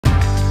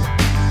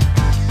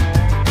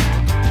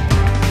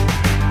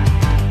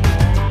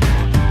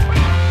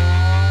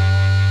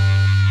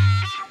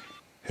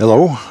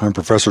Hello, I'm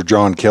Professor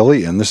John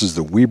Kelly, and this is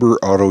the Weber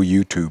Auto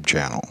YouTube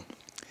channel.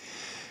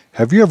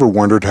 Have you ever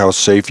wondered how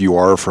safe you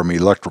are from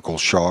electrical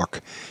shock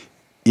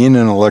in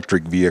an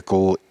electric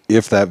vehicle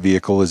if that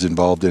vehicle is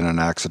involved in an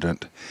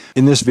accident?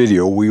 In this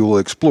video, we will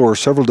explore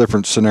several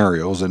different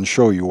scenarios and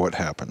show you what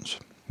happens.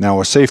 Now,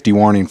 a safety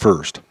warning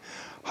first.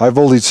 High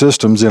voltage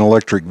systems in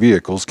electric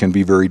vehicles can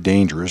be very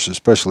dangerous,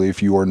 especially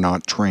if you are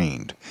not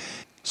trained.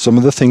 Some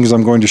of the things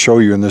I'm going to show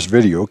you in this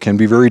video can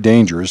be very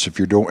dangerous if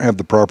you don't have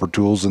the proper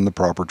tools and the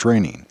proper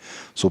training.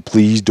 So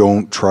please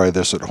don't try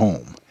this at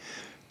home.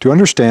 To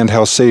understand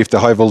how safe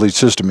the high voltage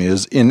system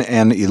is in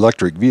an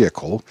electric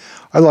vehicle,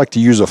 I like to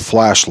use a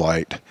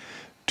flashlight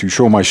to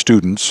show my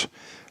students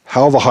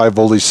how the high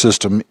voltage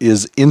system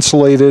is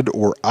insulated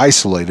or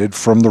isolated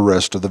from the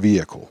rest of the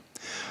vehicle.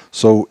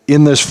 So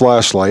in this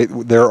flashlight,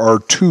 there are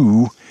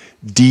two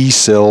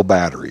D-cell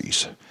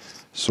batteries.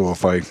 So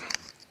if I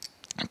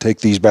take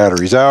these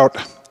batteries out,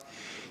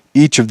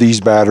 each of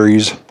these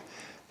batteries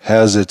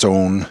has its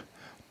own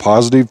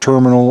positive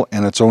terminal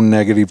and its own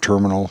negative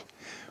terminal.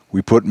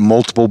 We put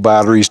multiple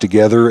batteries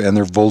together and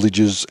their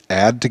voltages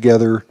add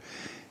together.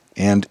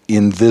 And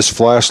in this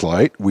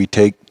flashlight, we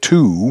take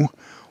two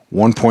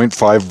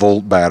 1.5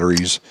 volt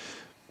batteries,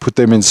 put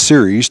them in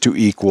series to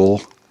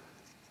equal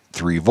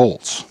 3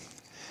 volts.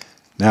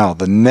 Now,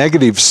 the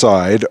negative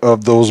side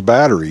of those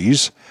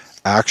batteries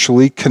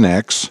actually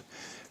connects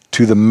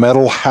to the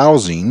metal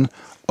housing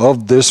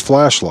of this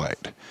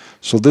flashlight.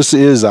 So this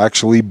is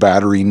actually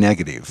battery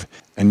negative.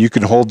 And you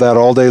can hold that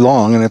all day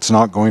long and it's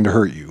not going to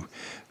hurt you.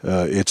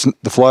 The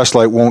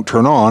flashlight won't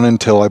turn on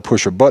until I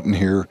push a button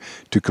here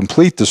to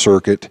complete the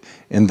circuit,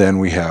 and then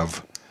we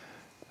have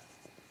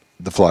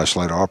the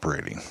flashlight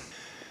operating.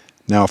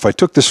 Now, if I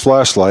took this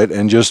flashlight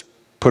and just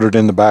put it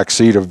in the back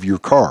seat of your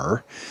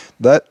car,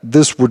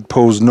 this would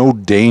pose no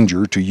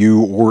danger to you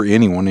or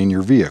anyone in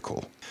your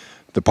vehicle.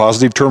 The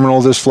positive terminal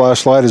of this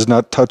flashlight is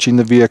not touching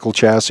the vehicle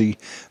chassis.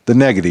 The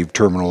negative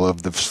terminal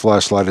of the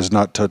flashlight is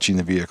not touching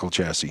the vehicle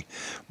chassis.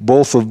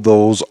 Both of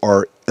those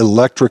are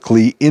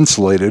electrically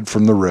insulated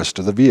from the rest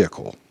of the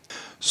vehicle.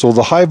 So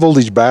the high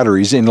voltage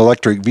batteries in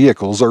electric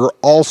vehicles are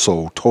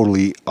also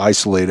totally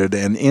isolated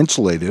and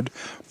insulated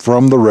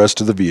from the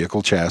rest of the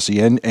vehicle chassis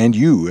and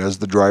you as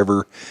the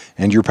driver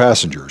and your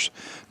passengers.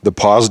 The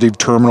positive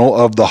terminal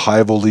of the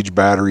high voltage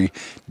battery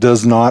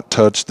does not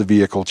touch the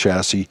vehicle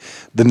chassis.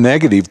 The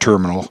negative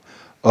terminal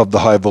of the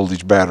high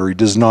voltage battery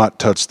does not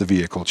touch the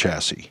vehicle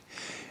chassis.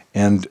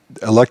 And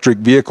electric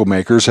vehicle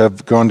makers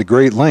have gone to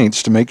great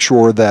lengths to make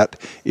sure that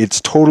it's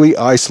totally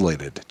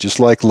isolated. Just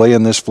like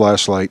laying this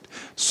flashlight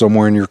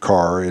somewhere in your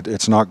car,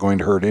 it's not going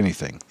to hurt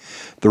anything.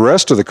 The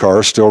rest of the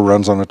car still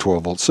runs on a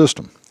 12-volt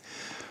system.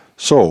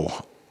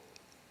 So,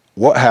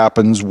 what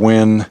happens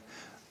when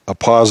a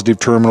positive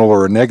terminal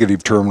or a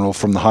negative terminal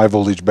from the high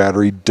voltage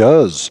battery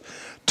does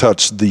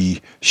touch the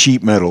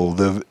sheet metal,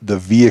 the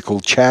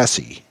vehicle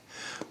chassis?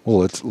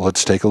 Well,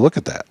 let's take a look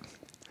at that.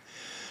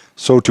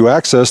 So to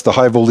access the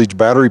high voltage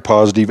battery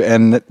positive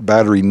and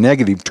battery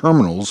negative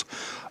terminals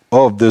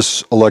of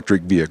this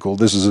electric vehicle,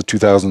 this is a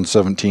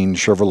 2017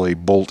 Chevrolet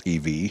Bolt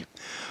EV,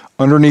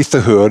 underneath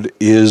the hood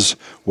is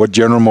what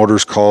General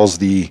Motors calls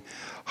the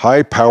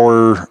High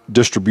Power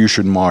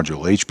Distribution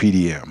Module,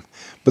 HPDM.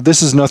 But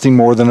this is nothing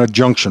more than a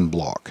junction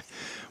block.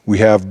 We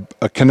have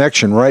a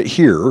connection right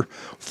here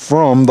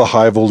from the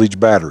high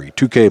voltage battery,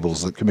 two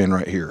cables that come in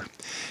right here.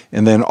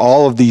 And then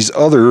all of these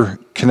other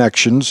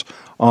connections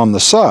on the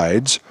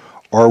sides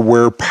are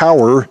where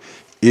power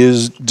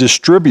is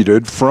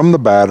distributed from the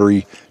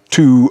battery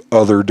to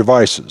other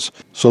devices.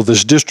 So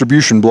this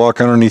distribution block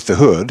underneath the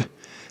hood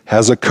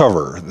has a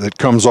cover that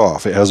comes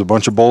off. It has a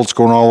bunch of bolts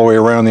going all the way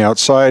around the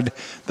outside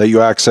that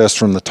you access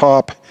from the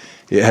top.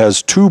 It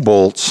has two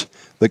bolts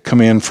that come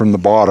in from the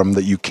bottom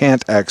that you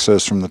can't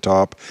access from the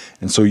top,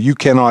 and so you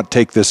cannot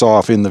take this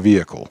off in the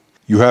vehicle.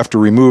 You have to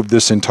remove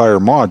this entire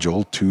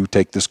module to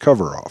take this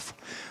cover off.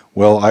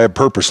 Well, I have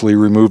purposely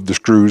removed the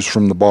screws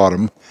from the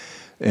bottom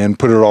and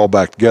put it all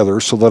back together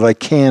so that I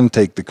can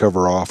take the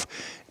cover off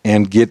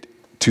and get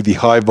to the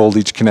high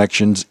voltage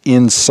connections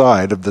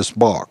inside of this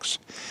box.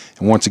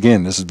 And once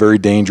again, this is very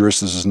dangerous.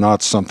 This is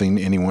not something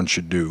anyone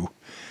should do.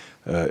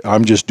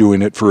 I'm just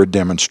doing it for a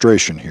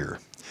demonstration here.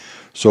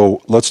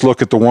 So let's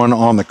look at the one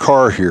on the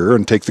car here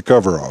and take the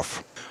cover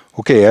off.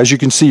 Okay, as you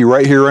can see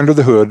right here under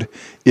the hood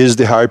is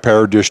the high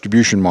power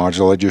distribution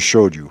module I just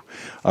showed you.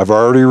 I've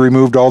already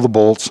removed all the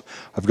bolts.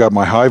 I've got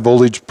my high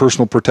voltage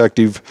personal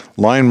protective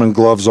lineman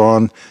gloves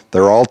on.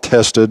 They're all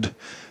tested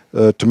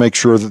to make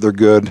sure that they're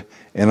good.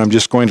 And I'm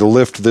just going to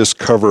lift this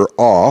cover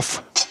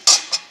off.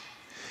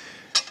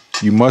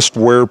 You must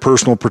wear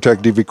personal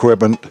protective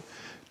equipment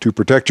to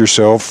protect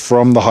yourself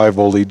from the high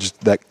voltage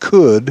that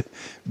could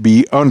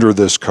be under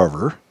this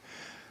cover.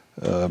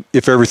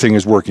 If everything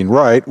is working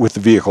right with the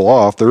vehicle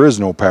off, there is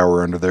no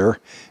power under there,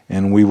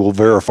 and we will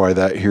verify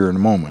that here in a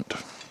moment.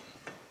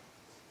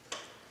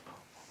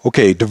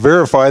 Okay, to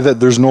verify that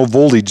there's no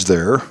voltage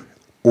there,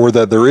 or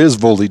that there is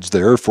voltage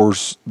there for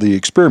the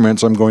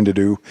experiments I'm going to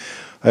do,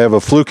 I have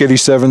a Fluke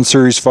 87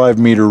 Series 5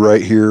 meter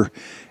right here,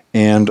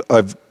 and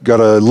I've got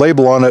a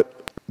label on it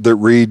that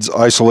reads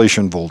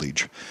isolation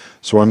voltage.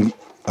 So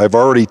I've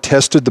already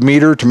tested the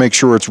meter to make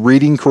sure it's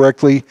reading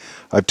correctly.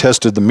 I've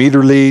tested the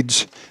meter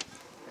leads.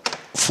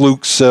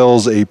 Fluke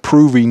sells a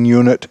proving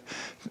unit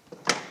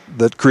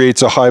that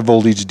creates a high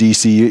voltage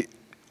DC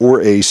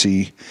or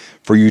AC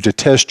for you to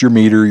test your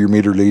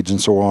meter leads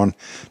and so on,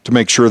 to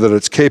make sure that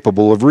it's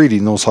capable of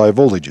reading those high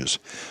voltages.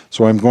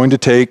 So I'm going to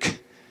take,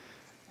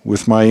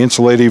 with my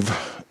insulative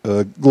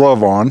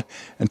glove on,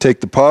 and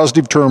take the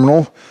positive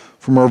terminal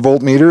from our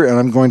voltmeter, and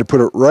I'm going to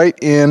put it right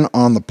in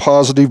on the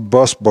positive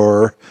bus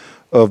bar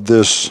of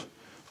this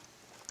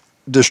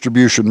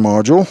distribution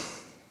module.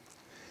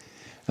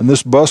 And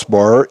this bus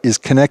bar is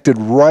connected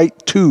right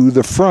to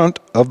the front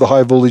of the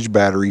high voltage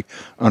battery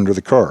under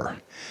the car.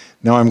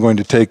 Now I'm going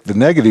to take the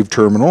negative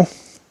terminal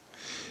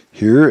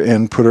here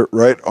and put it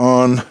right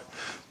on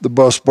the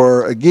bus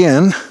bar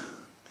again,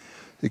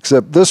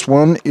 except this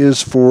one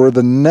is for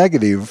the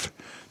negative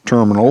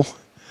terminal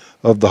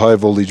of the high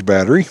voltage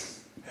battery.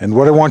 And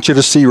what I want you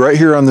to see right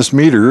here on this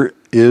meter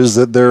is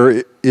that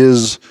there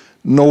is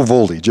no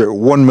voltage at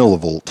 1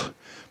 millivolt,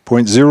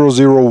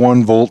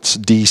 0.001 volts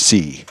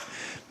DC.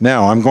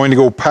 Now I'm going to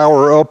go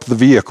power up the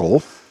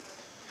vehicle,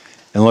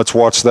 and let's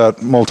watch that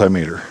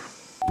multimeter.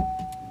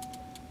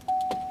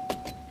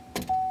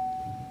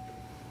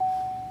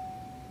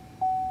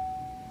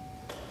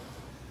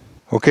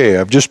 Okay,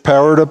 I've just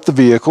powered up the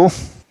vehicle.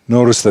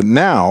 Notice that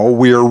now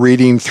we are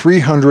reading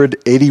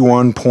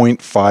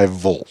 381.5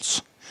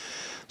 volts.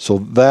 So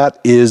that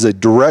is a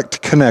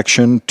direct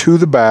connection to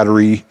the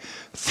battery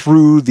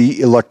through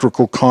the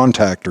electrical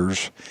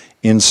contactors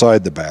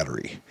inside the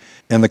battery.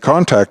 And the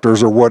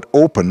contactors are what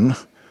open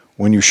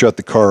when you shut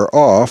the car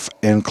off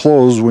and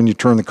close when you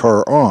turn the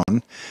car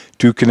on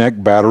to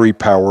connect battery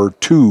power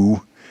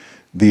to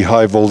the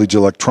high voltage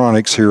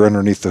electronics here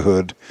underneath the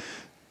hood,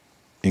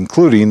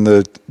 including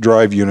the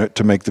drive unit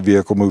to make the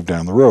vehicle move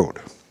down the road.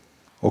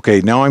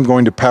 Okay, now I'm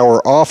going to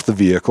power off the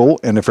vehicle,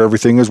 and if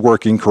everything is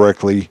working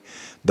correctly,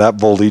 that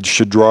voltage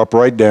should drop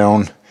right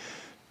down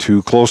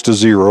to close to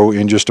zero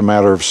in just a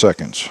matter of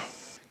seconds.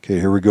 Okay,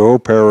 here we go,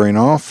 powering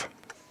off.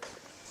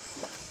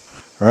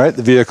 All right,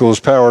 the vehicle is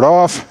powered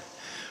off.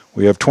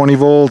 We have 20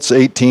 volts,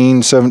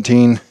 18,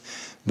 17.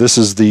 This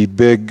is the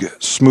big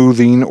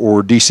smoothing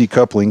or DC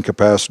coupling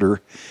capacitor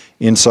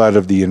inside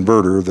of the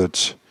inverter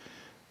that's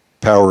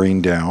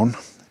powering down.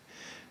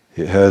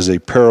 It has a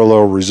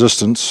parallel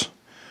resistance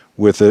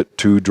with it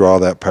to draw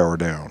that power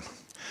down.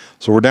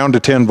 So we're down to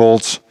 10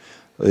 volts,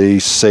 a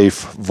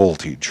safe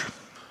voltage.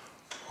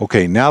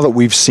 Okay, now that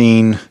we've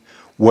seen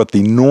what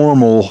the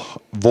normal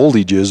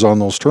voltage is on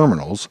those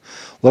terminals,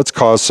 let's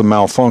cause some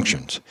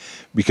malfunctions,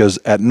 because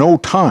at no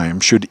time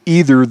should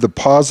either the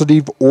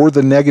positive or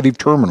the negative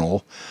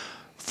terminal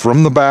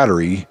from the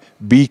battery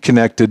be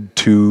connected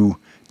to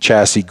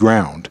chassis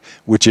ground,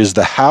 which is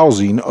the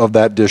housing of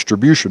that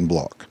distribution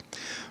block.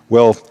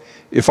 Well,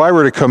 if I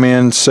were to come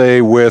in,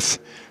 say, with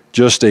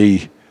just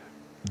a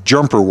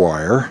jumper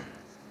wire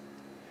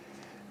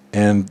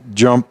and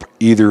jump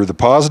either the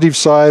positive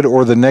side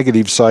or the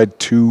negative side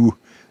to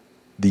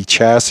the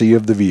chassis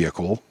of the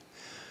vehicle,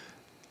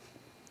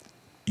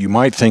 you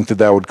might think that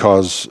that would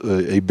cause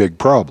a big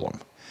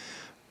problem.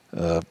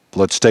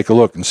 Let's take a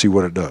look and see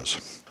what it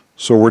does.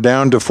 So we're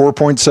down to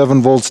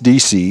 4.7 volts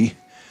DC.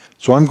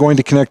 So I'm going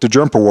to connect a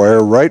jumper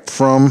wire right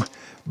from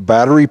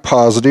battery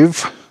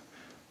positive,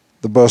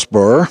 the bus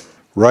bar,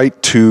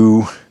 right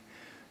to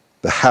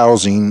the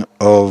housing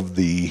of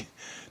the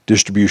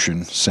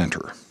distribution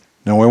center.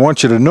 Now I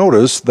want you to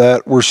notice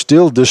that we're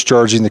still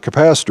discharging the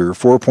capacitor,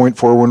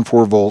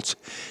 4.414 volts.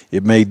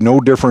 It made no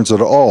difference at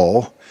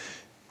all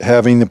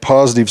having the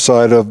positive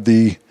side of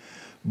the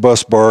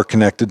bus bar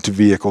connected to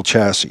vehicle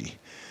chassis.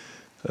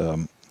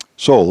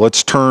 So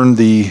let's turn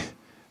the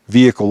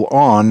vehicle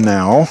on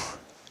now.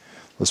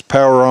 Let's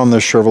power on the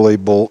Chevrolet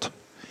Bolt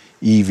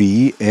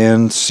EV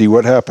and see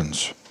what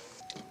happens.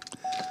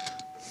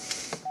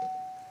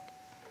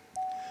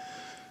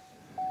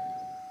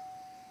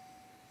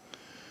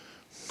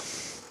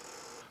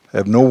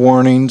 Have no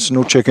warnings,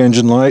 no check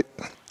engine light.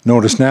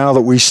 Notice now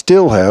that we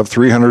still have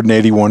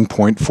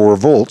 381.4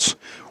 volts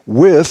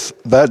with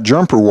that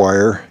jumper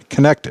wire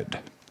connected.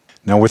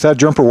 Now with that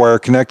jumper wire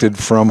connected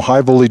from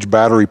high voltage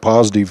battery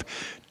positive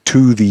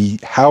to the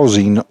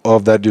housing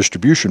of that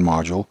distribution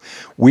module,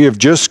 we have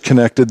just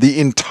connected the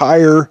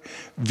entire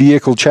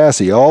vehicle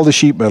chassis. All the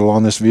sheet metal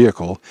on this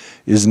vehicle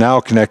is now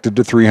connected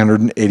to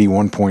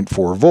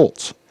 381.4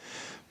 volts.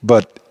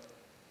 But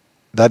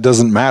that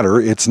doesn't matter.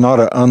 It's not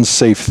an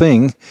unsafe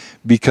thing,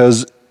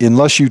 because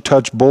unless you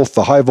touch both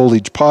the high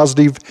voltage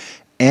positive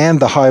and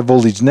the high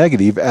voltage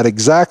negative at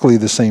exactly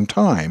the same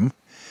time,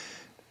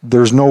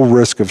 there's no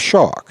risk of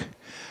shock.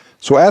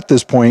 So at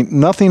this point,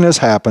 nothing has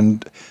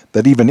happened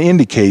that even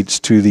indicates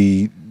to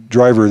the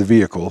driver of the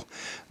vehicle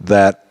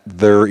that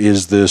there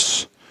is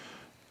this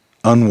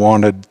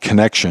unwanted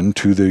connection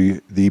to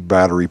the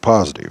battery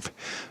positive.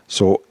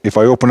 So if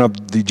I open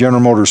up the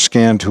General Motors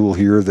scan tool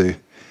here, the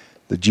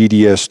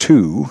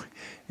GDS2,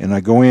 and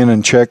I go in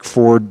and check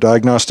for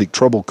diagnostic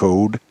trouble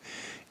code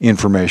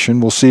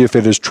information, we'll see if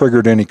it has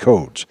triggered any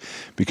codes,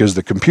 because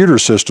the computer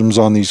systems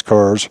on these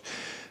cars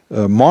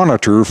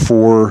monitor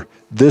for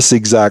this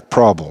exact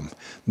problem.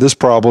 This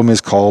problem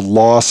is called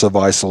loss of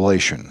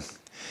isolation.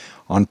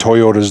 On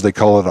Toyotas, they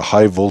call it a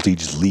high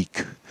voltage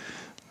leak.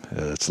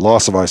 It's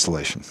loss of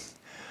isolation.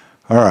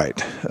 All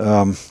right.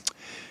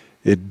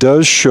 It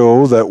does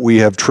show that we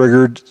have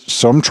triggered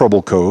some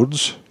trouble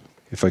codes.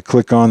 If I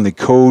click on the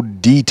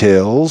code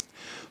details,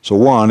 so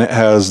one, it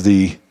has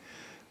the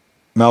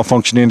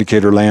malfunction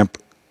indicator lamp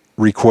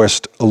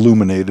request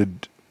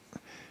illuminated.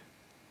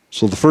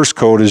 So the first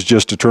code is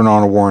just to turn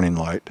on a warning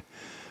light.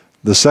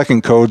 The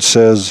second code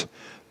says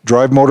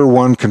drive motor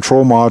 1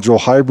 control module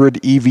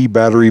hybrid EV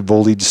battery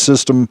voltage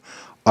system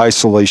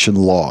isolation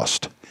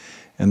lost.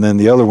 And then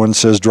the other one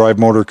says drive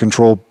motor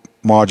control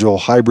module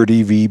hybrid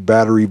EV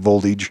battery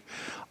voltage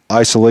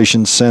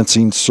isolation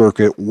sensing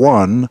circuit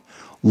 1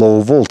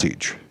 low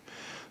voltage.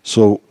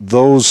 So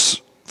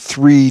those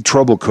three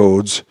trouble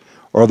codes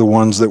are the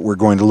ones that we're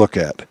going to look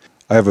at.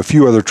 I have a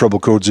few other trouble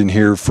codes in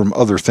here from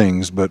other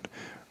things, but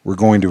we're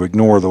going to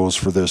ignore those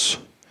for this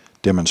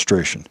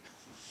demonstration.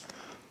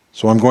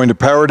 So I'm going to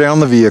power down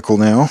the vehicle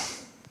now.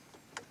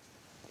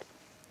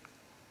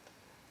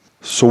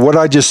 So what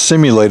I just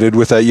simulated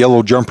with that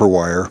yellow jumper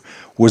wire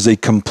was a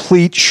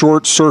complete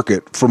short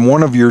circuit from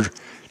one of your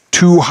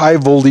two high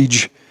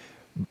voltage,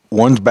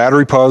 one's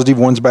battery positive,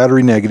 one's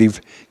battery negative,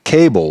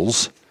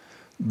 cables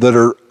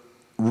that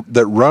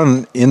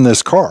run in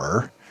this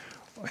car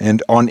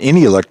and on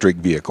any electric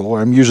vehicle.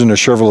 I'm using a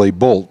Chevrolet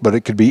Bolt, but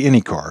it could be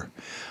any car.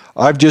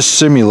 I've just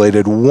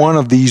simulated one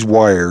of these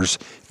wires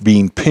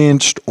being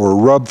pinched or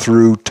rubbed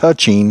through,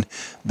 touching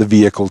the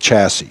vehicle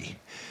chassis.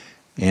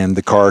 And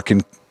the car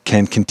can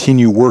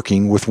continue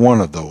working with one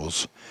of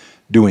those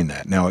doing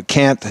that. Now, it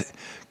can't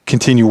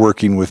continue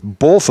working with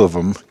both of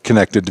them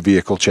connected to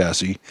vehicle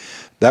chassis.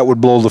 That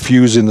would blow the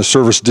fuse in the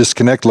service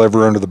disconnect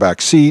lever under the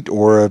back seat,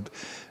 or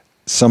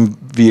some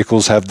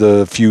vehicles have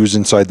the fuse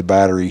inside the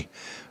battery.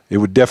 It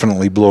would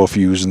definitely blow a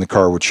fuse and the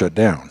car would shut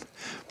down.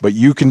 But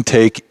you can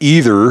take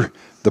either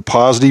the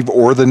positive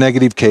or the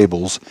negative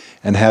cables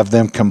and have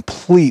them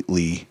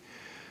completely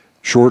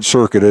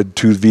short-circuited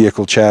to the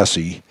vehicle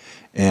chassis,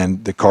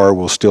 and the car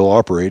will still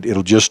operate.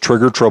 It'll just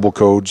trigger trouble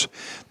codes.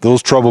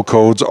 Those trouble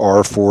codes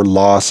are for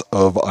loss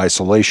of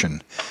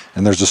isolation.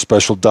 And there's a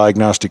special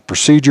diagnostic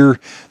procedure.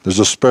 There's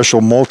a special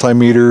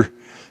multimeter,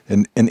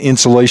 an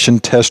insulation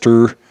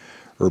tester,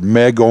 or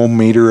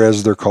Megohmmeter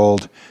as they're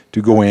called,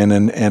 to go in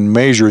and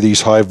measure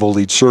these high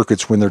voltage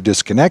circuits when they're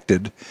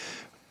disconnected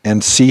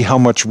and see how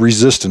much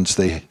resistance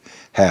they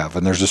have.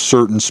 And there's a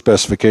certain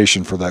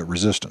specification for that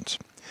resistance.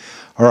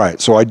 All right,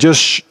 so I just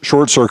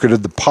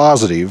short-circuited the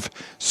positive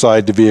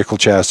side to vehicle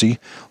chassis.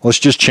 Let's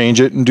just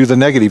change it and do the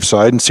negative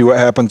side and see what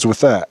happens with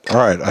that. All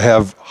right, I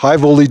have high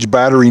voltage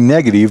battery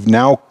negative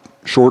now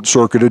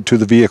short-circuited to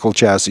the vehicle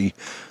chassis.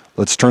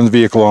 Let's turn the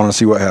vehicle on and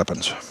see what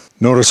happens.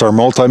 Notice our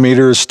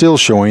multimeter is still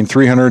showing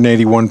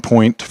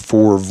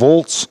 381.4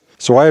 volts.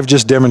 So I have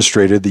just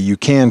demonstrated that you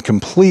can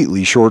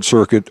completely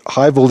short-circuit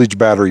high voltage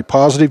battery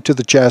positive to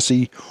the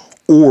chassis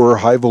or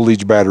high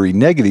voltage battery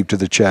negative to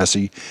the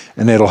chassis,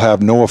 and it'll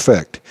have no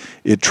effect.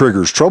 It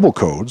triggers trouble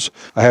codes.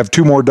 I have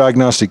two more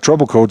diagnostic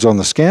trouble codes on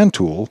the scan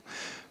tool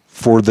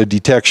for the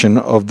detection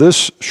of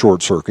this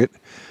short circuit,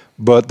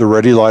 but the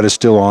ready light is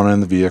still on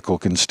and the vehicle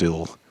can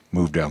still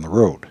move down the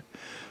road.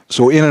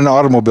 So in an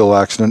automobile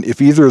accident,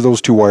 if either of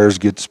those two wires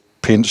gets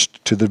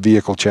pinched to the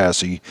vehicle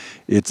chassis,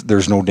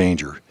 there's no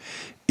danger.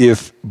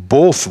 If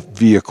both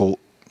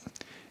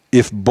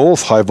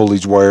high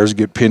voltage wires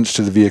get pinched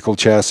to the vehicle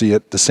chassis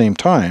at the same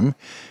time,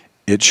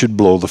 it should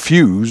blow the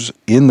fuse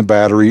in the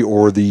battery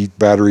or the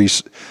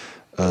battery's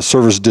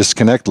service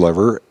disconnect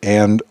lever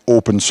and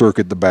open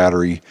circuit the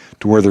battery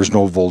to where there's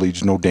no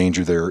voltage, no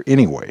danger there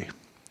anyway.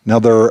 Now,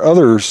 there are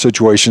other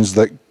situations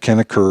that can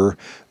occur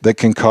that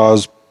can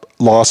cause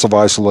loss of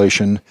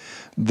isolation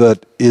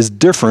that is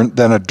different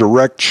than a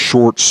direct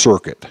short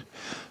circuit.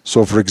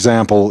 So, for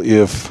example,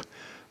 if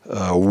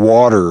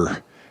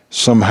water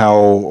somehow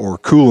or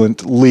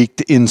coolant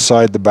leaked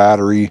inside the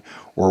battery,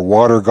 or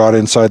water got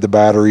inside the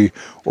battery,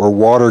 or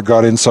water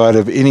got inside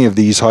of any of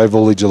these high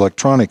voltage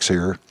electronics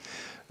here,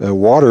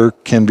 water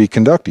can be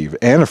conductive.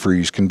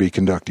 Antifreeze can be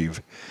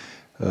conductive.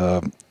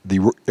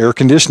 The air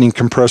conditioning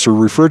compressor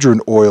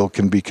refrigerant oil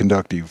can be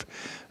conductive.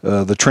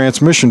 The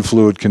transmission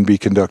fluid can be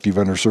conductive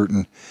under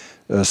certain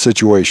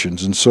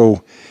situations. And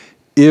so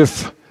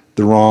if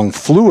the wrong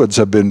fluids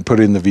have been put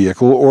in the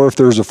vehicle, or if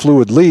there's a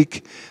fluid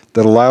leak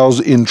that allows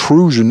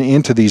intrusion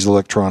into these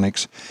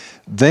electronics,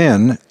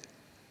 then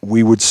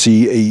we would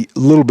see a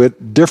little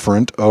bit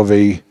different of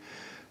a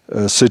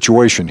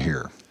situation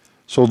here.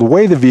 So the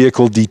way the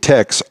vehicle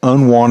detects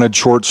unwanted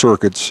short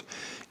circuits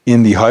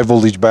in the high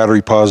voltage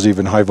battery positive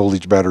and high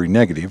voltage battery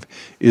negative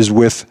is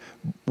with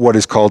what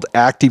is called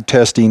active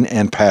testing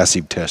and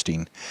passive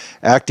testing.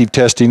 Active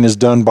testing is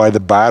done by the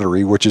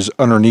battery, which is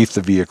underneath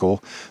the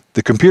vehicle.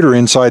 The computer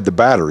inside the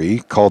battery,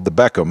 called the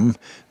BECM,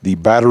 the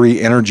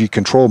Battery Energy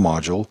Control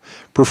Module,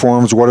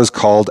 performs what is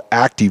called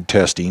active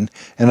testing,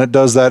 and it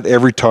does that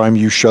every time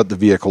you shut the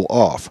vehicle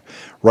off.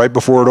 Right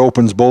before it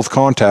opens both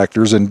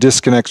contactors and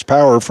disconnects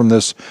power from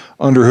this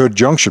underhood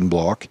junction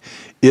block,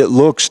 it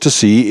looks to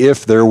see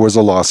if there was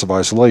a loss of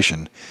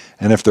isolation.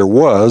 And if there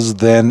was,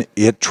 then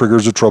it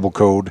triggers a trouble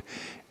code,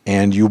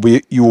 and you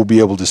will be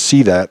able to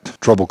see that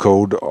trouble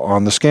code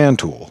on the scan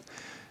tool.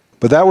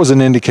 But that was an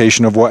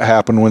indication of what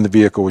happened when the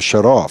vehicle was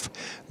shut off.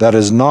 That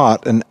is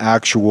not an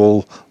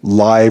actual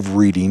live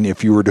reading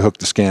if you were to hook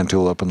the scan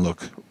tool up and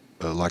look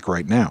like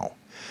right now.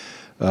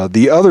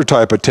 The other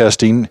type of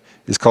testing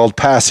is called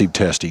passive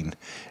testing,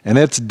 and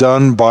it's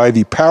done by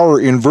the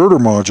power inverter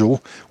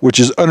module, which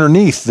is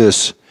underneath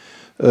this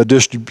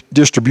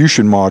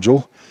distribution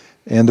module.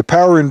 And the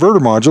power inverter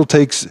module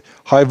takes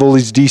high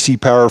voltage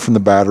DC power from the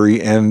battery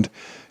and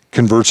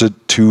converts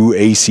it to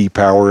AC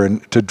power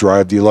and to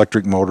drive the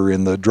electric motor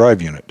in the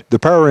drive unit. The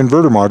power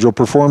inverter module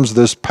performs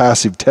this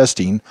passive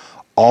testing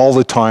all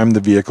the time the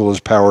vehicle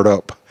is powered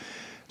up.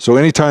 So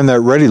anytime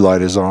that ready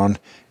light is on,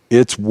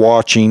 it's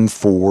watching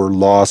for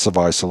loss of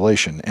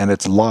isolation, and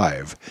it's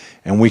live,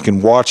 and we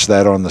can watch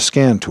that on the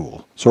scan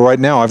tool. So right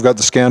now I've got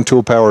the scan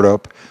tool powered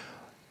up,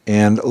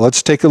 and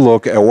let's take a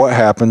look at what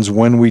happens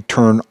when we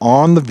turn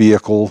on the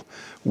vehicle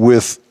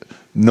with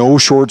no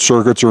short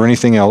circuits or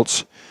anything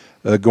else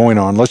going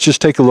on. Let's just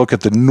take a look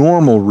at the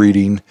normal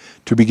reading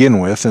to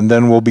begin with, and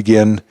then we'll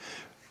begin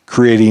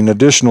creating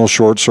additional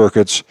short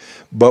circuits,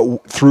 but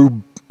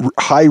through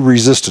high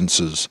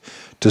resistances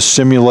to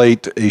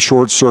simulate a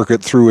short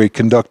circuit through a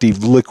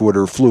conductive liquid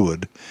or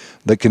fluid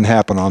that can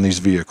happen on these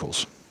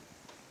vehicles.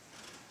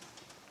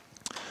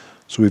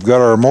 So we've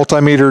got our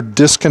multimeter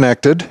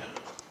disconnected.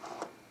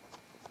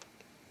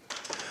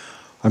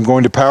 I'm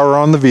going to power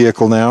on the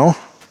vehicle now.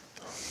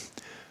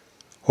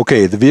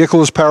 Okay, the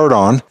vehicle is powered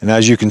on, and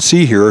as you can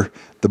see here,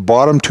 the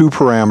bottom two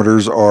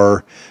parameters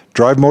are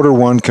drive motor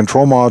 1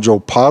 control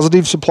module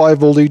positive supply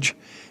voltage,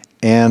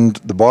 and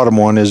the bottom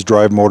one is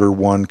drive motor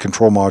 1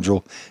 control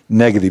module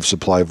negative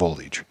supply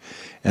voltage.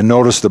 And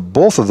notice that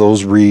both of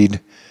those read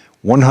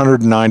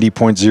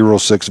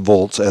 190.06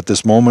 volts at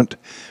this moment,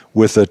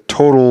 with a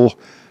total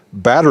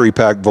battery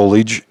pack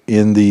voltage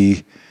in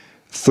the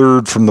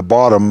third from the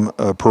bottom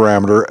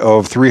parameter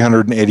of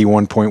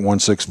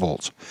 381.16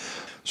 volts.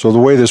 So the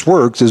way this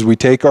works is we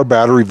take our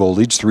battery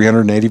voltage,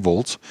 380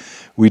 volts,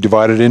 we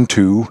divide it in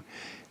two,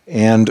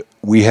 and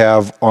we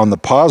have on the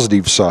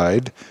positive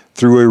side,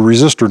 through a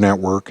resistor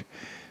network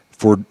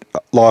for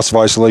loss of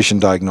isolation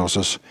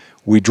diagnosis,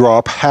 we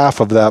drop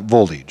half of that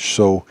voltage.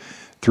 So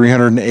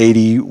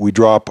 380, we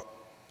drop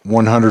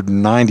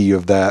 190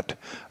 of that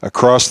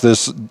across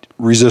this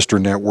resistor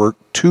network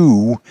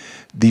to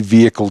the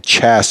vehicle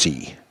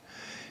chassis.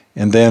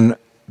 And then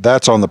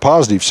that's on the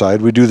positive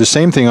side. We do the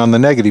same thing on the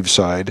negative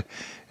side,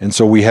 and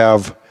so we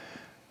have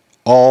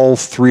all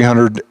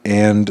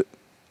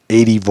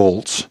 380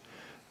 volts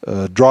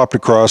dropped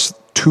across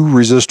two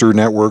resistor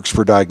networks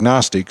for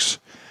diagnostics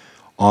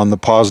on the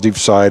positive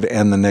side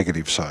and the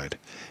negative side,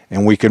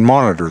 and we can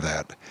monitor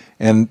that.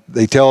 And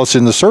they tell us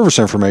in the service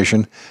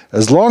information,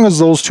 as long as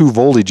those two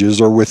voltages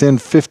are within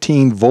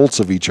 15 volts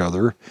of each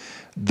other,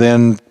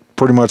 then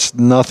pretty much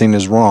nothing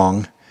is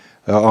wrong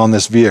on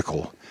this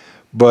vehicle.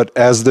 But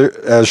as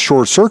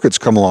short circuits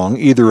come along,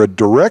 either a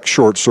direct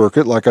short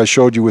circuit like I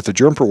showed you with the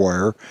jumper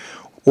wire,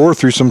 or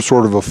through some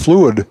sort of a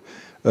fluid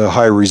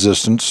high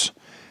resistance,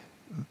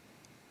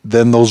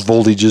 then those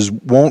voltages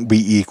won't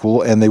be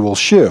equal and they will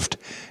shift.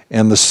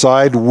 And the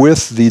side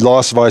with the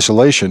loss of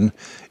isolation,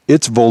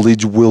 its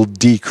voltage will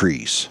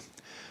decrease.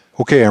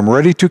 Okay, I'm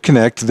ready to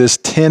connect this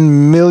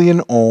 10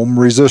 million ohm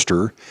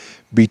resistor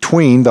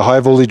between the high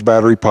voltage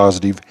battery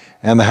positive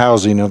and the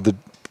housing of the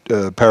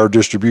power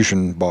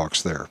distribution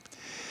box there.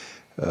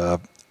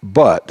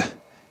 But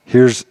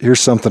here's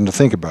something to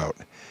think about.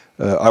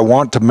 I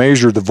want to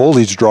measure the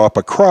voltage drop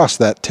across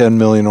that 10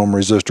 million ohm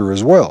resistor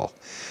as well.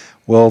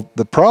 Well,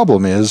 the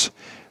problem is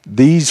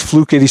these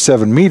Fluke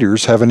 87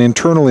 meters have an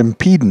internal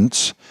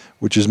impedance,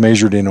 which is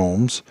measured in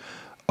ohms,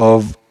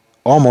 of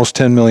almost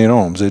 10 million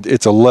ohms.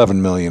 It's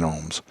 11 million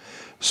ohms.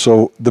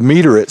 So the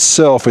meter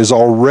itself is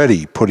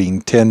already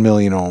putting 10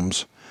 million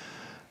ohms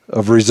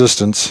of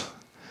resistance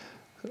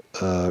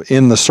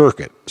in the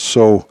circuit.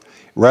 So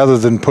rather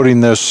than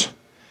putting this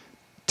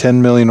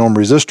 10 million ohm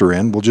resistor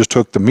in, we'll just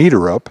hook the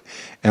meter up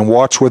and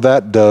watch what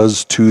that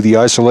does to the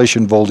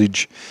isolation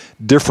voltage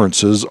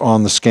differences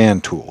on the scan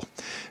tool.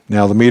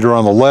 Now the meter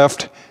on the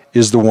left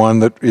is the one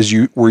that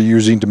we're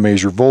using to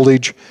measure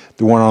voltage.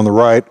 The one on the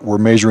right, we're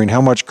measuring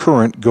how much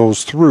current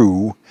goes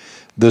through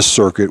this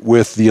circuit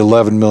with the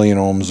 11 million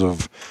ohms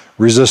of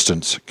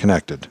resistance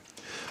connected.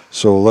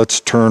 So let's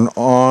power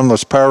on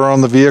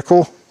the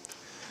vehicle,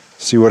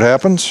 see what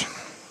happens.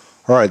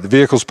 All right, the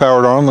vehicle's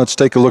powered on. Let's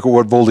take a look at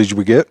what voltage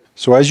we get.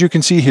 So as you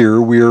can see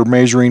here, we are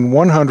measuring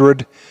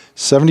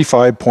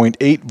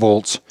 175.8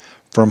 volts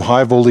from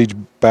high voltage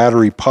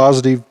battery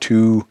positive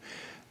to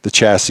the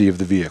chassis of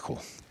the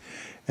vehicle.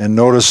 And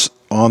notice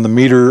on the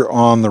meter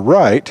on the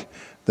right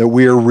that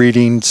we are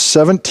reading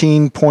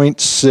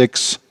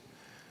 17.6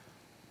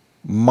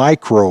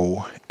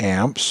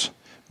 microamps,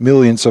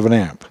 millionths of an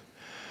amp.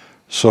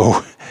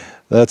 So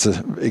that's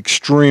an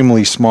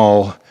extremely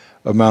small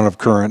amount of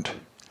current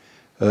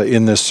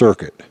in this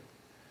circuit.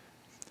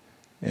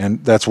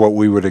 And that's what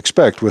we would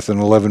expect with an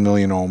 11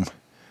 million ohm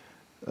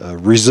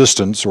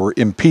resistance or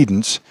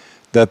impedance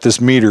that this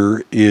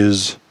meter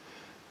is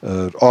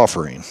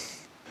offering.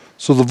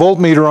 So the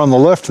voltmeter on the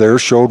left there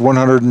showed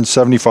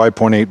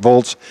 175.8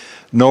 volts.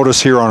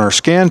 Notice here on our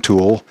scan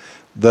tool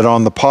that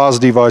on the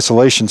positive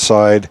isolation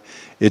side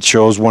it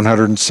shows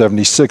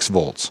 176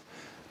 volts.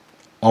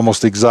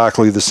 Almost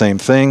exactly the same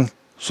thing.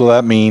 So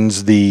that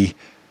means the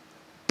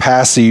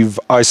passive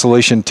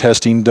isolation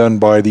testing done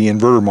by the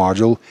inverter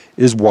module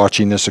is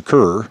watching this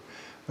occur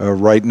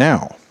right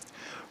now.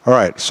 All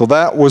right, so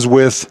that was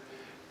with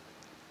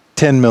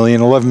 10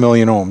 million, 11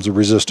 million ohms of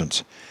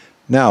resistance.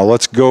 Now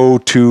let's go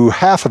to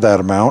half of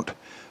that amount,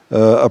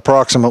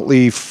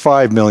 approximately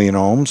 5 million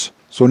ohms.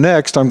 So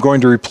next I'm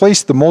going to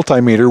replace the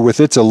multimeter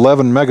with its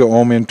 11 mega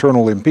ohm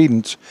internal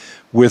impedance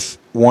with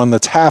one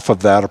that's half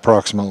of that,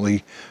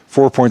 approximately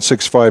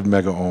 4.65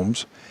 mega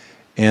ohms.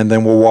 And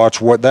then we'll watch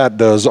what that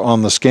does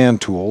on the scan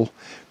tool,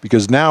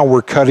 because now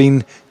we're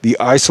cutting the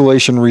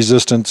isolation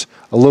resistance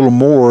a little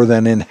more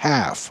than in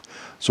half.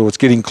 So it's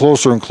getting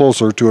closer and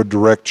closer to a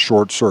direct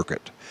short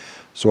circuit.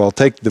 So I'll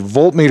take the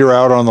voltmeter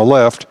out on the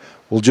left.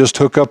 We'll just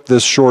hook up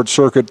this short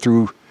circuit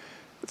through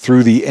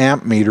the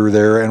amp meter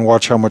there and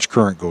watch how much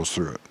current goes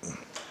through it.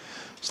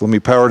 So let me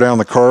power down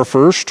the car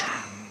first.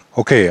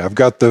 Okay, I've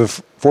got the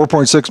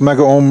 4.6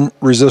 mega ohm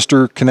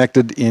resistor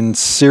connected in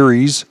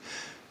series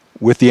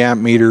with the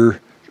amp meter,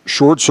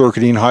 short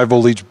circuiting high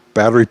voltage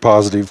battery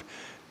positive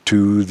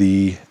to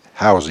the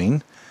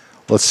housing.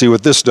 Let's see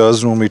what this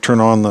does when we turn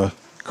on the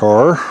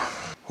car.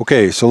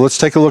 Okay, so let's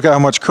take a look at how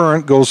much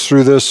current goes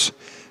through this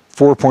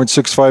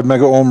 4.65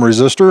 mega ohm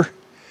resistor,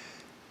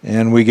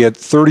 and we get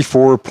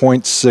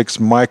 34.6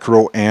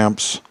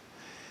 microamps.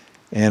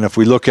 And if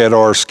we look at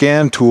our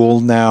scan tool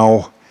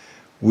now,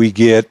 we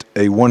get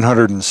a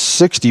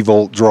 160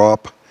 volt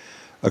drop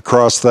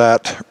across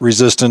that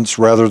resistance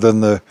rather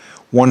than the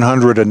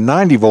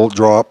 190 volt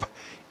drop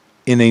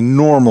in a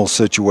normal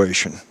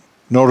situation.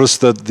 Notice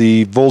that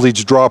the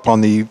voltage drop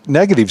on the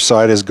negative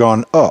side has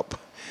gone up,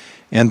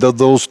 and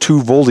those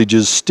two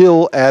voltages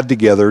still add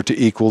together to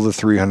equal the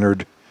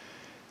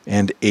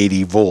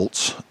 380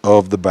 volts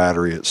of the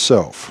battery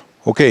itself.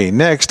 Okay,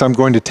 next I'm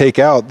going to take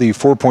out the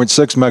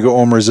 4.6 mega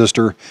ohm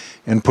resistor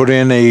and put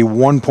in a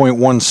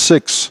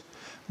 1.16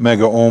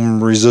 mega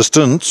ohm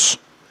resistance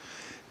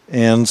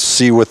and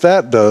see what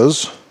that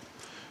does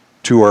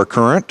to our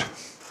current.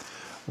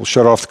 We'll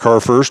shut off the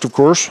car first, of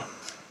course.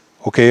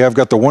 Okay, I've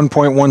got the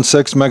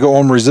 1.16 mega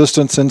ohm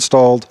resistance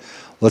installed.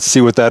 Let's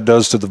see what that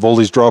does to the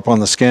voltage drop on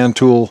the scan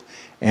tool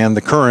and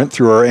the current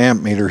through our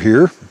amp meter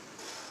here.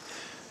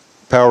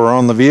 Power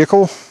on the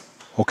vehicle.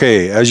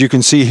 Okay, as you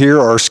can see here,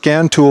 our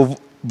scan tool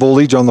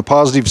voltage on the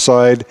positive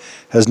side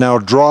has now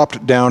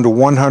dropped down to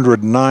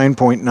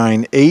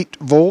 109.98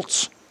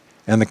 volts,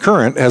 and the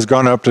current has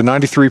gone up to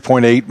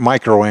 93.8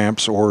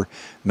 microamps, or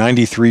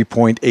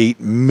 93.8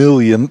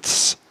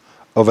 millionths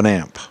of an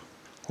amp.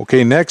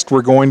 Okay, next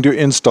we're going to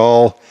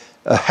install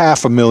a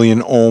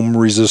 500,000 ohm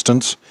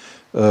resistance,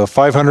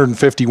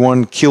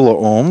 551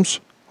 kilo ohms.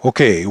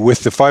 Okay,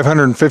 with the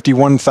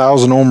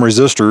 551,000 ohm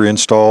resistor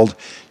installed,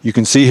 you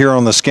can see here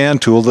on the scan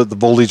tool that the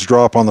voltage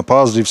drop on the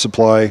positive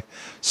supply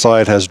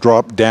side has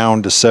dropped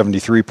down to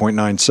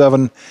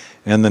 73.97,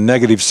 and the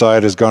negative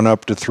side has gone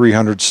up to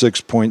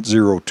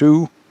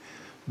 306.02.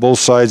 Both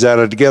sides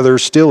added together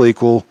still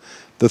equal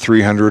the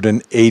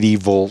 380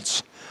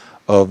 volts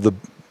of the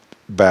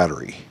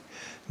battery.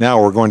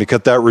 Now we're going to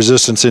cut that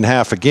resistance in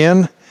half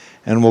again,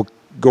 and we'll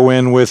go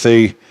in with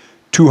a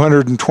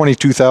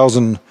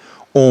 222,000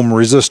 ohm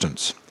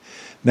resistance.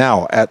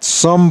 Now, at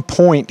some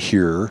point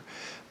here,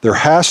 there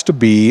has to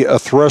be a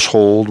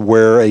threshold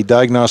where a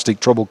diagnostic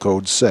trouble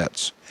code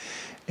sets.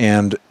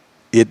 And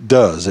it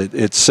does.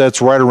 It sets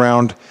right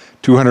around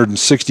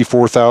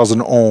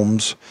 264,000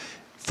 ohms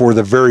for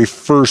the very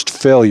first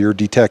failure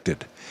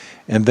detected.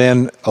 And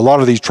then a lot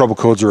of these trouble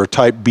codes are a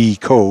type B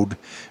code,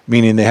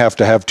 meaning they have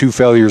to have two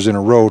failures in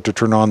a row to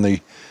turn on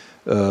the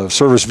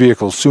service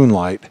vehicle soon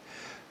light.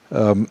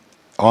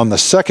 On the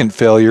second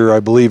failure, I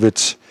believe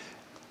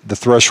the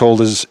threshold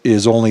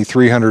is only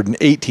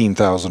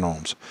 318,000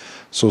 ohms.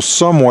 So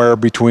somewhere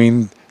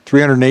between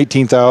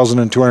 318,000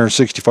 and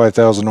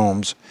 265,000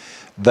 ohms,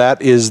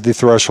 that is the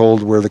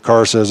threshold where the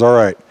car says, all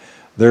right,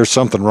 there's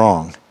something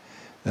wrong.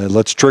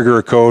 Let's trigger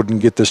a code and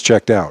get this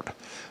checked out.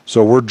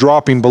 So we're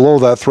dropping below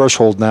that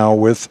threshold now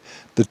with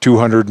the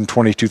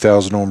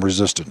 222,000 ohm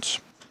resistance.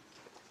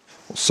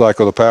 We'll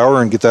cycle the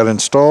power and get that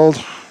installed.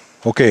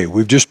 Okay,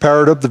 we've just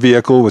powered up the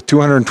vehicle with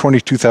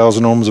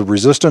 222,000 ohms of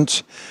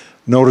resistance.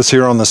 Notice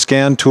here on the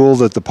scan tool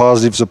that the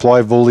positive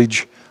supply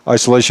voltage,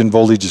 isolation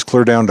voltage, is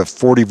clear down to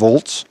 40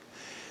 volts,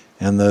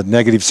 and the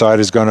negative side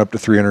has gone up to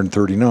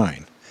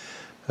 339.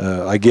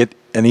 I get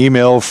an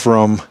email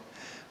from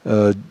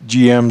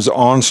GM's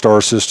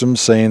OnStar system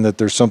saying that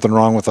there's something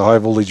wrong with the high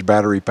voltage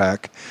battery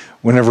pack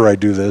whenever I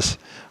do this.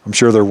 I'm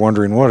sure they're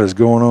wondering what is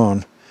going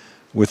on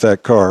with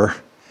that car.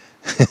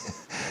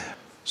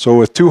 So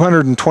with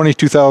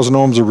 222,000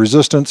 ohms of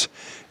resistance,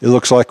 it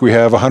looks like we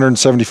have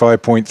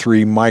 175.3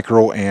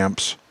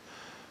 microamps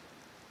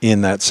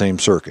in that same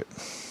circuit.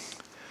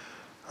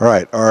 All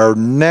right, our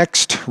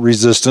next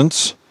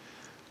resistance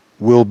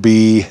will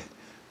be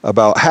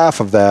about half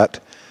of that,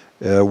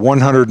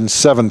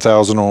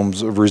 107,000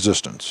 ohms of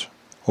resistance.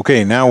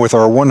 Okay, now with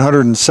our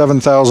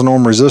 107,000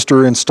 ohm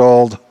resistor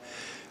installed,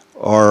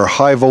 our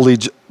high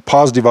voltage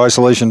positive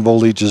isolation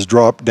voltage has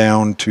dropped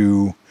down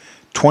to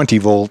 20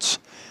 volts,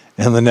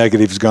 and the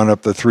negative's gone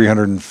up to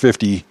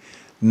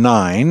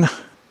 359.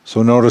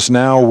 So notice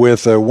now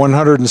with a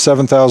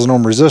 107,000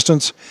 ohm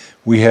resistance,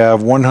 we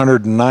have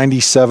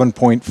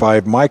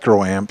 197.5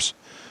 microamps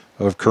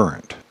of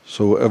current.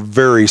 So a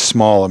very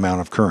small amount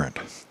of current.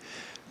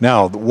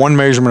 Now, the one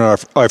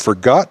measurement I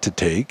forgot to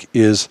take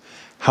is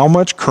how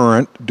much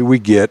current do we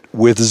get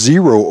with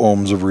 0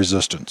 ohms of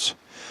resistance?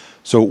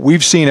 So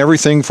we've seen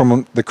everything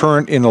from the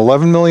current in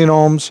 11 million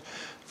ohms,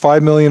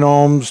 5 million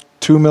ohms,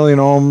 2 million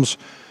ohms,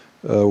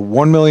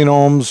 1 million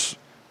ohms,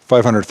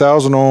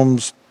 500,000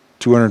 ohms,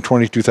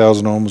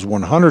 222,000 ohms,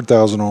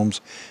 100,000 ohms,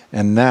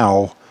 and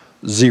now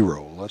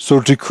 0. So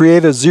to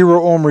create a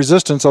 0 ohm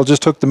resistance, I'll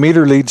just hook the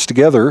meter leads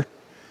together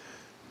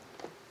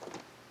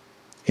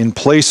in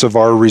place of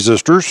our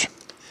resistors,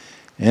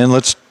 and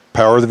let's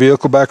power the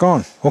vehicle back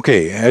on.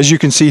 Okay, as you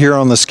can see here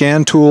on the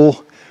scan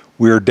tool,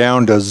 we're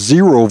down to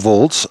 0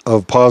 volts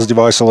of positive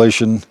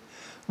isolation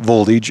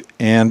voltage,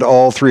 and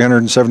all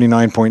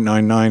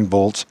 379.99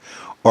 volts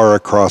are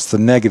across the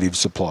negative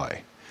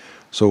supply.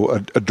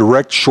 So a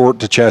direct short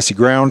to chassis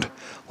ground.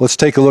 Let's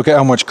take a look at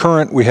how much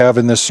current we have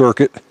in this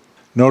circuit.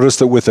 Notice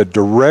that with a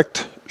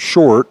direct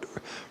short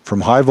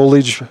from high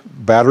voltage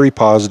battery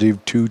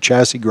positive to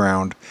chassis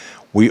ground,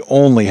 we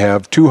only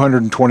have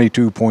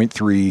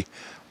 222.3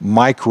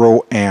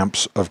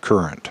 microamps of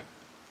current.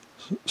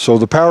 So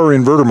the power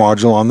inverter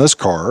module on this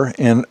car,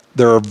 and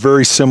there are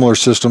very similar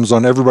systems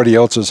on everybody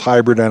else's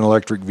hybrid and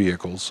electric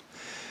vehicles,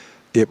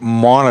 it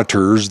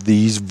monitors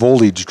these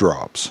voltage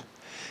drops.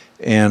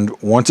 And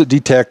once it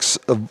detects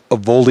a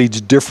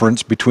voltage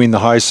difference between the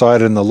high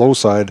side and the low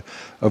side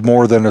of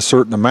more than a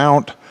certain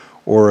amount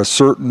or a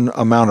certain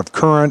amount of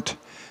current,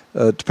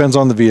 depends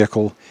on the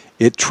vehicle,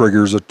 it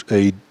triggers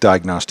a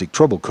diagnostic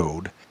trouble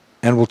code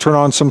and will turn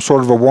on some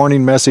sort of a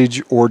warning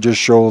message or just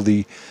show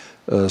the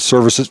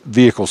service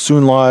vehicle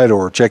soon light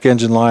or check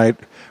engine light,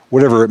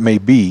 whatever it may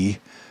be,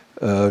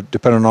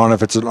 depending on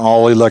if it's an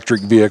all-electric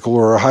vehicle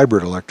or a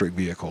hybrid electric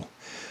vehicle.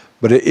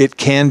 But it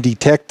can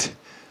detect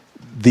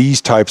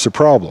these types of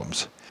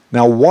problems.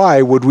 Now,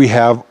 why would we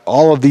have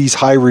all of these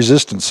high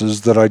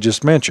resistances that I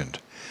just mentioned?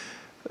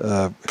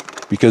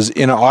 Because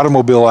in an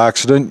automobile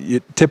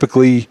accident,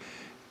 typically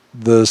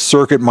the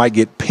circuit might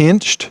get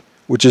pinched,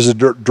 which is a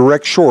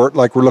direct short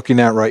like we're looking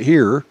at right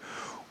here,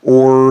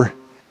 or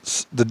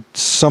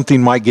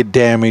something might get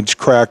damaged,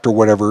 cracked, or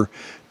whatever,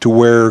 to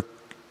where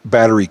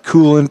battery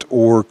coolant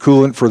or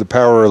coolant for the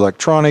power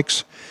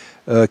electronics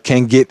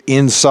can get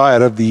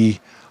inside of the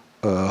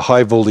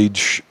high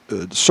voltage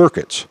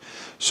circuits.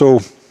 So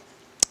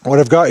what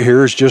I've got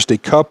here is just a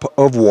cup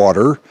of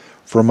water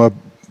from a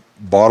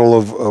bottle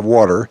of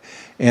water,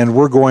 and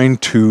we're going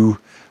to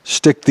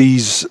stick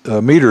these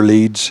meter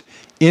leads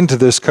into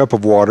this cup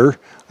of water.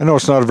 I know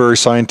it's not a very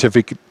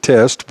scientific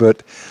test,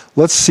 but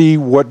let's see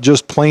what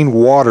just plain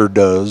water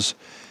does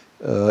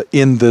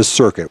in this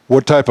circuit.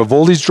 What type of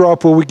voltage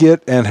drop will we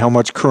get, and how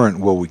much current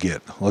will we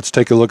get? Let's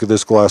take a look at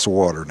this glass of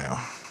water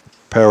now.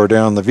 Power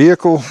down the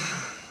vehicle.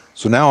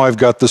 So now I've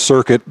got the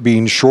circuit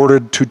being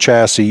shorted to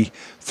chassis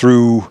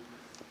through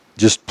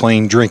just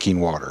plain drinking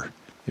water.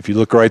 If you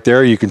look right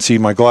there, you can see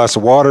my glass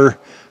of water,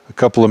 a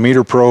couple of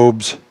meter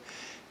probes,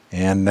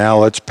 and now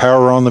let's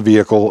power on the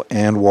vehicle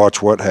and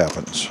watch what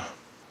happens.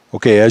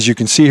 Okay, as you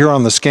can see here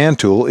on the scan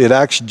tool, it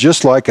acts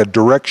just like a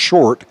direct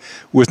short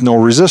with no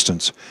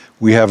resistance.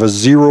 We have a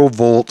 0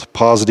 volt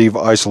positive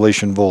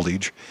isolation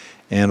voltage,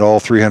 and all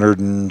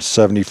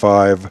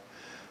 375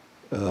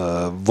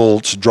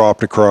 volts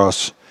dropped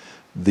across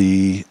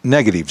the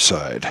negative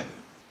side.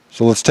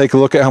 So let's take a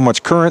look at how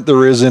much current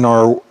there is in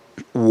our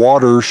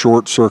water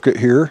short circuit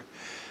here.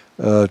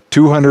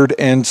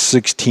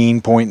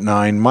 216.9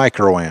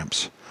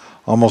 microamps,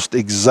 almost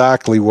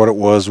exactly what it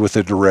was with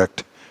a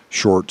direct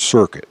short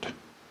circuit.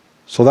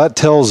 So that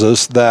tells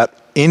us that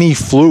any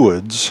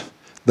fluids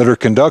that are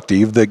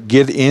conductive that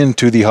get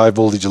into the high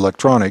voltage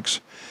electronics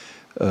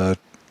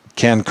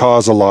can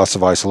cause a loss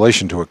of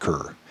isolation to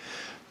occur.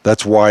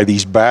 That's why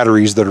these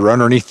batteries that are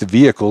underneath the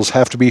vehicles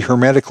have to be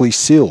hermetically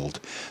sealed.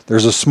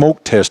 There's a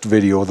smoke test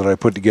video that I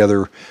put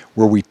together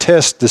where we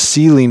test the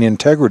sealing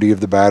integrity of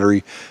the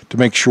battery to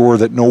make sure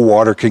that no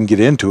water can get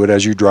into it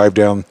as you drive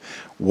down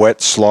wet,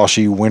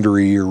 sloshy,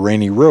 wintry, or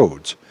rainy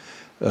roads.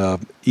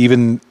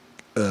 Even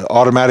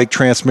automatic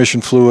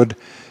transmission fluid,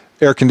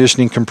 air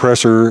conditioning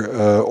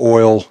compressor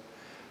oil,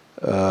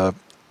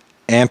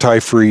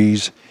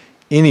 antifreeze,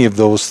 any of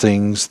those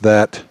things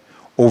that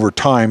over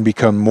time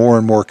become more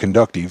and more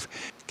conductive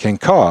can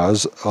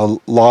cause a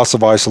loss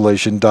of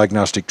isolation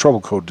diagnostic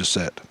trouble code to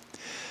set.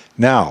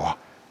 Now,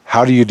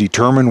 how do you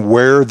determine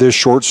where this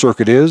short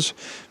circuit is?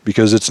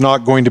 Because it's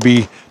not going to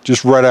be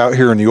just right out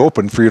here in the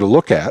open for you to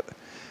look at.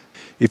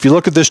 If you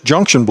look at this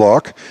junction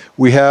block,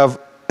 we have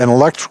an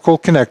electrical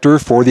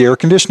connector for the air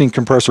conditioning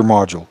compressor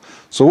module.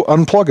 So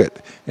unplug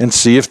it and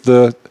see if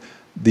the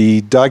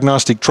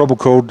diagnostic trouble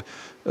code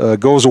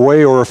goes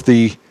away, or if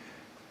the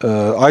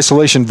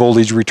isolation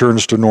voltage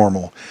returns to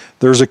normal.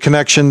 There's a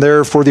connection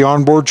there for the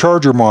onboard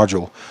charger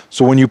module.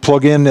 So when you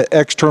plug in the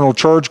external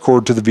charge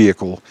cord to the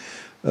vehicle,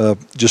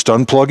 just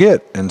unplug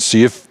it and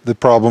see if the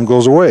problem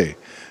goes away.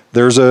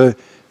 There's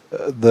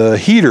the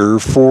heater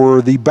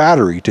for the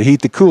battery to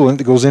heat the coolant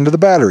that goes into the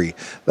battery.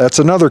 That's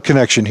another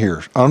connection here.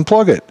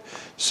 Unplug it,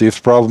 see if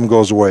the problem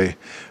goes away.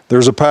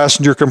 There's a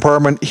passenger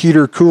compartment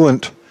heater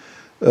coolant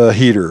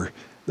heater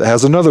that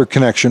has another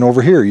connection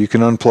over here. You can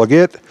unplug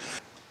it.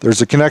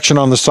 There's a connection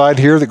on the side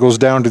here that goes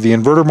down to the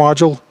inverter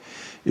module.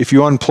 If you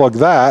unplug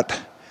that,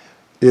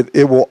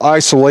 it will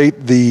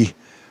isolate the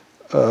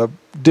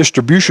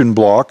distribution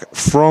block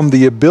from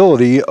the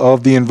ability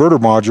of the inverter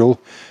module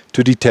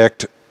to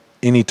detect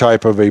any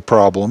type of a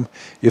problem.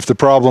 If the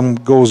problem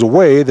goes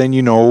away, then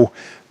you know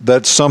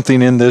that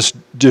something in this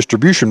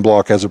distribution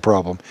block has a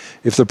problem.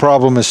 If the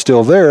problem is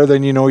still there,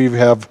 then you know you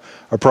have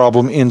a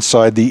problem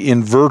inside the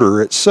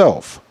inverter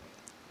itself.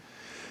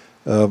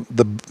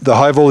 The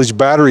high voltage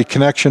battery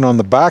connection on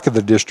the back of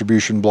the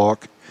distribution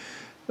block,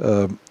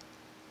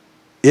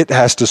 it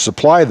has to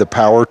supply the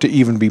power to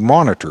even be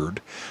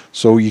monitored,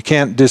 so you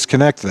can't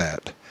disconnect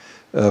that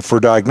for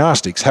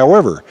diagnostics.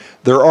 However,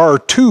 there are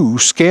two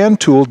scan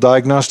tool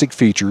diagnostic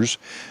features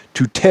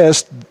to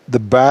test the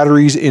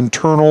battery's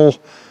internal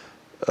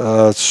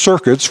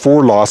circuits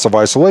for loss of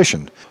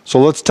isolation. So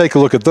let's take a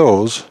look at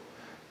those.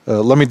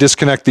 Let me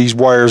disconnect these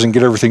wires and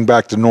get everything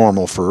back to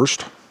normal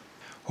first.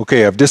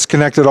 Okay, I've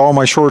disconnected all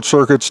my short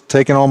circuits,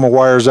 taken all my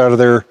wires out of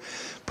there,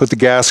 put the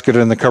gasket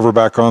and the cover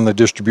back on the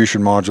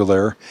distribution module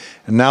there.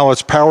 And now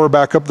let's power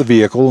back up the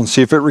vehicle and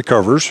see if it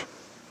recovers.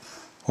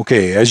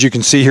 Okay, as you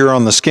can see here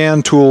on the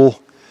scan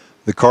tool,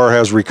 the car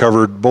has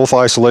recovered. Both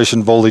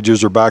isolation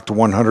voltages are back to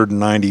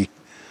 190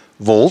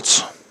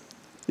 volts.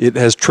 It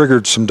has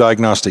triggered some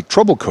diagnostic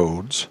trouble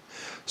codes.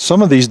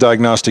 Some of these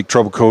diagnostic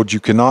trouble codes you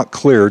cannot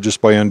clear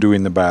just by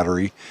undoing the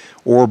battery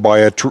or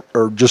by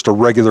just a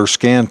regular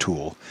scan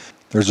tool.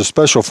 There's a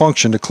special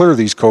function to clear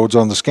these codes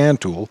on the scan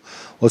tool.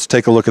 Let's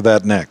take a look at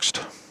that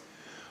next.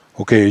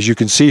 Okay, as you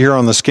can see here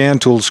on the scan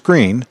tool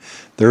screen,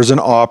 there's an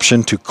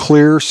option to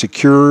clear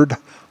secured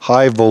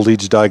high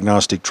voltage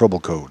diagnostic trouble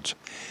codes.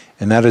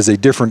 And that is a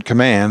different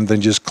command than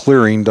just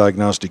clearing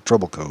diagnostic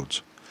trouble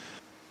codes.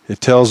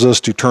 It tells us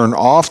to turn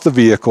off the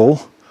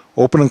vehicle,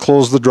 open and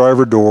close the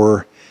driver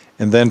door,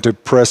 and then to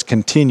press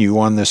continue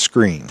on this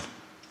screen.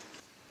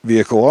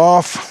 Vehicle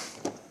off.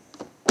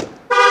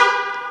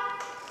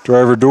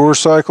 Driver door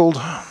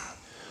cycled.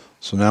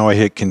 So now I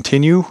hit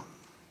continue.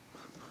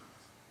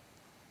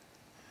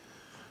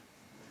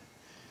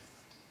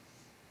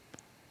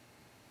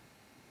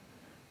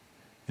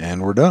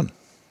 And we're done.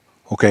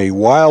 Okay,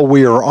 while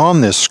we are on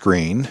this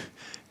screen,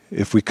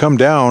 if we come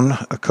down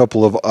a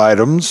couple of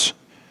items,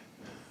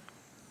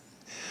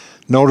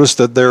 notice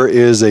that there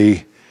is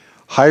a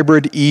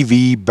hybrid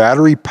EV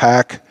battery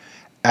pack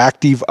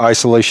active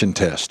isolation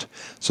test.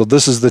 So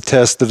this is the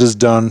test that is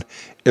done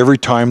every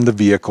time the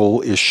vehicle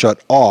is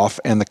shut off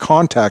and the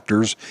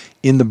contactors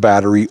in the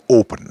battery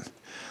open.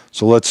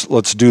 So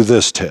let's do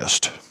this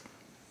test.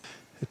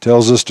 It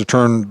tells us to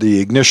turn the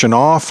ignition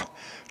off,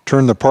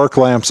 turn the park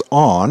lamps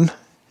on,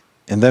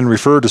 and then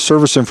refer to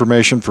service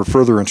information for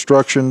further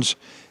instructions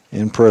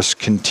and press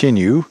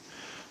continue.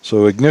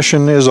 So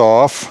ignition is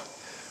off.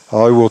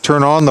 I will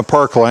turn on the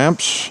park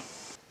lamps.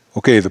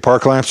 Okay, the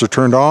park lamps are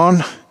turned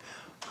on.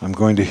 I'm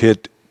going to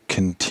hit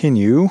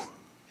continue.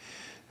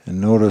 And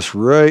notice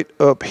right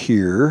up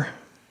here,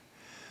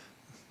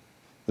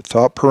 the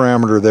top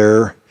parameter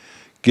there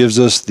gives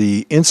us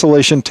the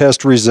insulation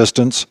test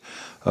resistance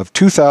of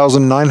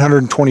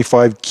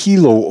 2,925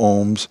 kilo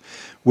ohms,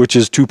 which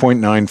is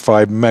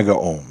 2.95 mega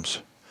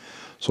ohms.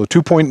 So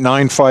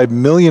 2.95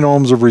 million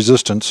ohms of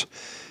resistance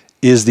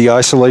is the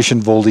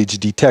isolation voltage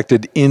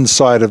detected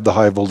inside of the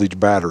high voltage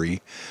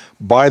battery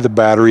by the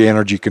battery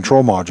energy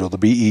control module, the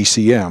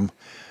BECM,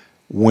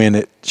 when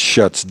it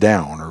shuts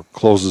down or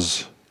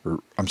closes,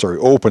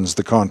 opens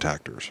the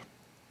contactors.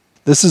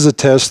 This is a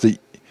test that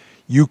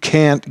you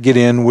can't get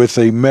in with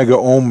a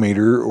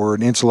Megohmmeter or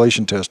an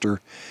insulation tester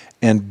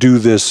and do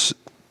this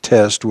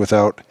test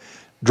without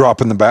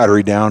dropping the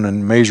battery down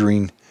and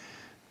measuring,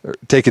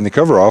 taking the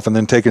cover off and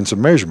then taking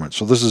some measurements.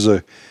 So this is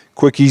a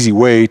quick, easy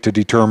way to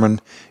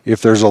determine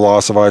if there's a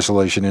loss of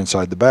isolation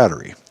inside the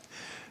battery.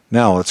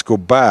 Now let's go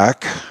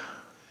back.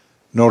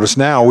 Notice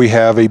now we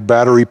have a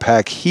battery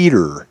pack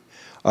heater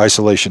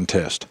isolation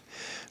test.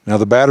 Now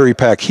the battery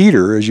pack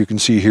heater, as you can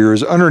see here,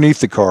 is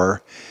underneath the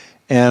car,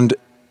 and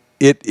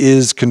it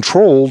is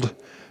controlled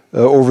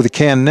over the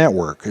CAN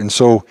network. And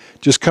so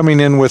just coming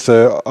in with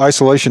an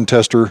isolation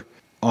tester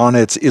on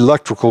its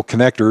electrical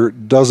connector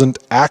doesn't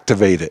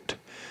activate it.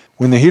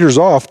 When the heater's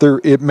off,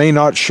 it may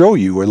not show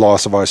you a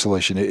loss of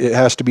isolation. It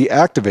has to be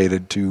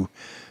activated to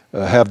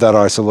have that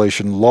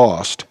isolation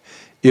lost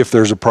if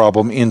there's a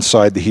problem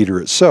inside the heater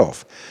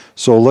itself.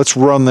 So let's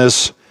run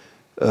this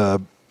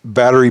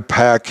battery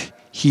pack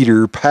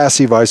heater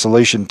passive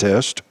isolation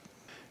test.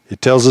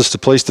 It tells us to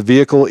place the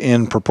vehicle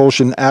in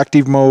propulsion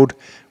active mode,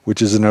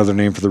 which is another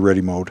name for the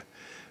ready mode.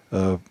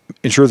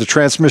 Ensure the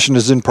transmission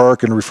is in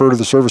park and refer to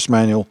the service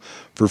manual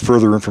for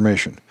further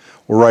information.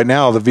 Well, right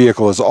now the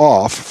vehicle is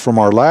off from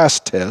our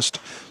last test,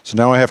 so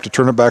now I have to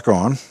turn it back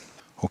on.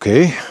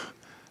 Okay,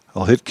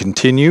 I'll hit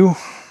continue.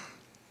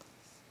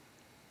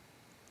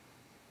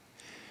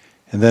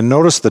 And then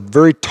notice the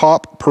very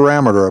top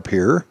parameter up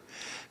here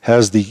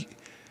has the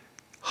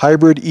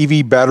hybrid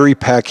EV battery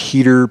pack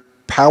heater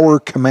power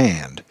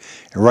command.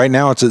 And right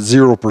now it's at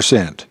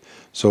 0%,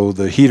 so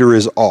the heater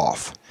is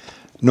off.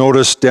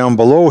 Notice down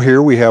below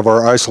here we have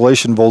our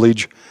isolation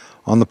voltage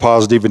on the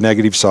positive and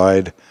negative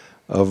side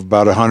of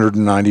about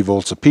 190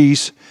 volts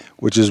apiece,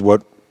 which is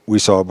what we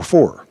saw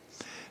before.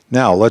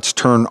 Now let's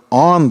turn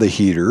on the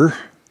heater.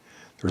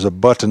 There's a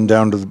button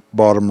down to the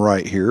bottom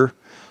right here,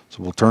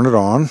 so we'll turn it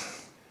on.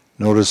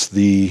 Notice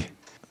the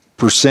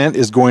percent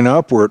is going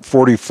up. We're at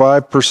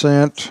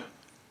 45%.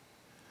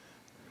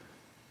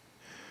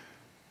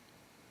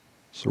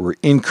 So we're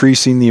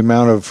increasing the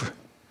amount of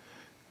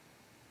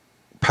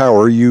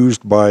power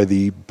used by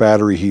the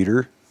battery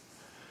heater.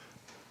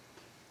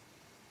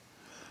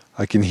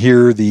 I can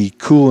hear the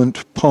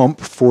coolant pump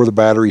for the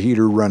battery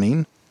heater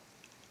running.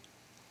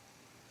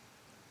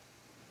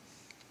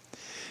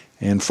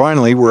 And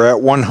finally, we're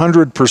at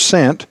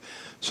 100%,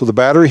 so the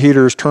battery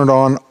heater is turned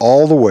on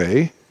all the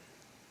way.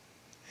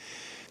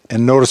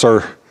 And notice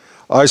our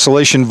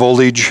isolation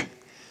voltage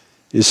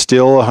is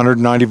still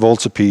 190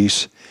 volts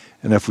apiece.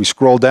 And if we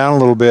scroll down a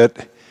little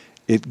bit,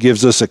 it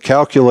gives us a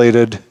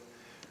calculated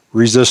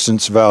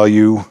resistance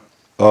value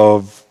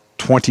of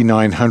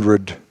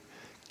 2,900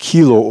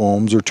 kilo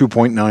ohms or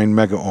 2.9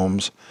 mega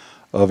ohms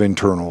of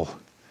internal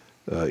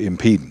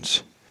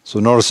impedance. So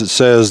notice it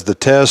says the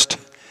test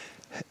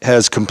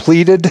has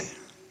completed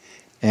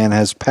and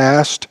has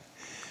passed.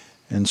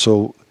 And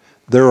so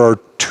there are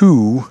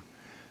two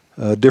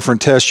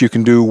different tests you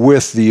can do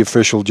with the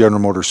official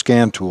General Motors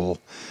scan tool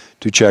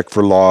to check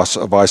for loss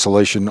of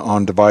isolation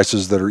on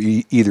devices that are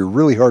either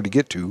really hard to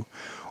get to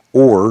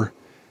or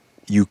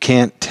you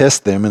can't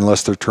test them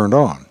unless they're turned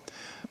on.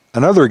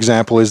 Another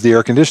example is the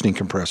air conditioning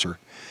compressor.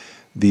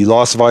 The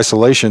loss of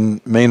isolation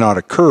may not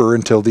occur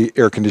until the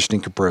air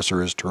conditioning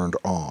compressor is turned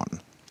on.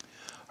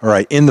 All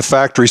right, in the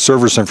factory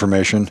service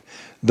information,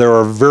 there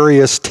are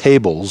various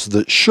tables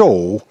that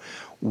show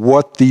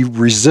what the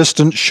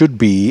resistance should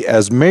be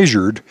as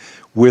measured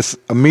with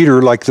a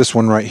meter like this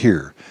one right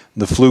here,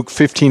 the Fluke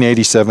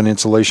 1587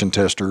 insulation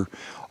tester,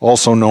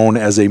 also known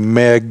as a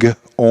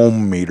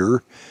Megohmmeter.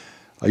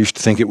 I used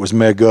to think it was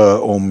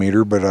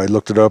Megohmmeter, but I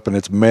looked it up and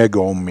it's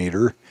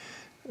Megohmmeter,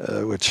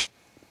 which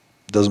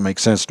doesn't make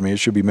sense to me. It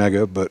should be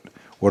mega, but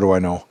what do I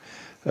know?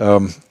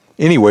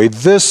 Anyway,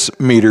 this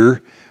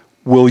meter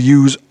will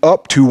use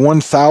up to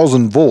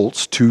 1,000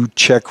 volts to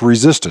check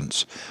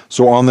resistance.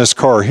 So on this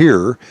car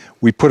here,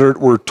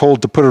 we're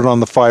told to put it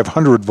on the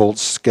 500 volt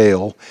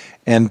scale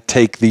and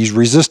take these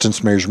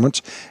resistance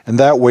measurements, and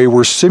that way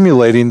we're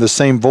simulating the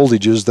same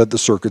voltages that the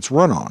circuits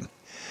run on.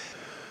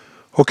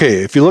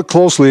 Okay, if you look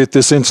closely at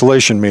this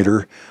insulation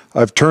meter,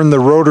 I've turned the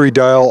rotary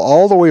dial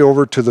all the way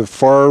over to the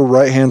far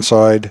right-hand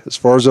side, as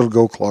far as it'll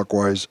go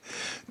clockwise,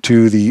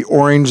 to the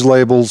orange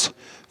labels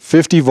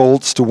 50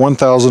 volts to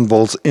 1,000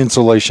 volts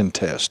insulation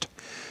test.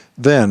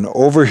 Then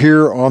over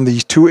here on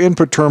these two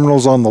input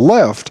terminals on the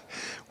left,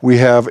 we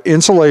have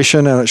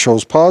insulation and it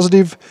shows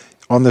positive.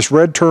 On this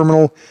red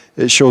terminal,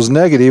 it shows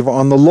negative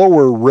on the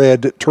lower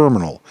red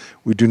terminal.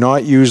 We do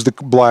not use the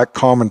black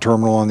common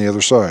terminal on the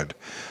other side.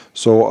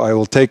 So I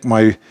will take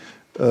my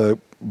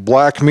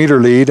black meter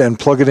lead and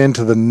plug it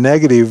into the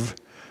negative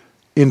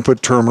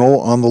input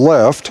terminal on the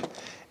left,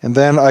 and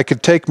then I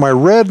could take my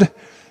red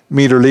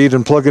meter lead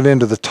and plug it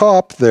into the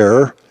top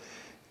there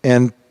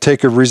and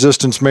take a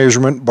resistance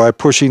measurement by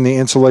pushing the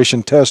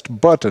insulation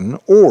test button,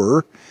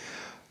 or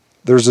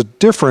there's a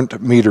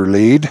different meter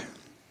lead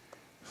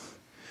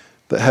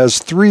that has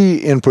three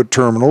input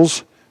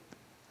terminals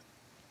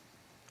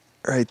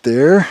right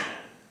there,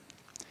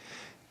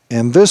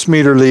 and this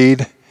meter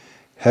lead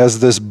has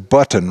this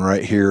button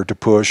right here to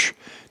push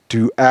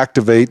to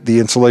activate the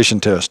insulation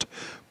test.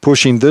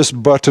 Pushing this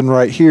button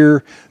right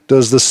here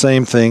does the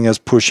same thing as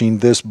pushing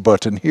this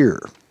button here.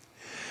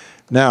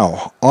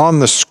 Now,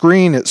 on the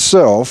screen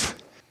itself,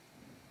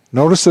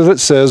 notice that it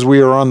says we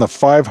are on the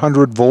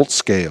 500 volt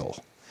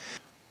scale.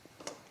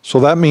 So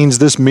that means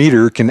this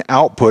meter can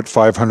output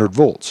 500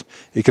 volts.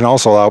 It can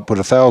also output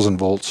 1,000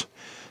 volts.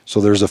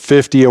 So there's a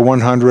 50, a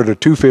 100, a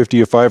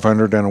 250, a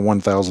 500, and a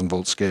 1,000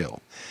 volt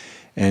scale.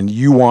 And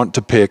you want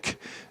to pick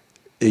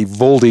a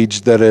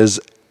voltage that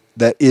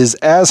is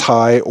as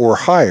high or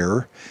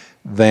higher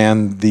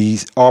than the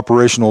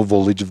operational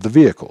voltage of the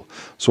vehicle.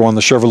 So on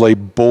the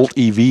Chevrolet Bolt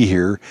EV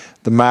here,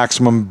 the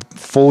maximum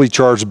fully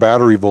charged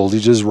battery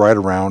voltage is right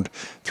around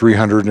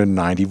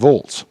 390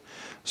 volts.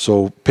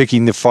 So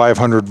picking the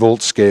 500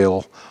 volt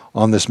scale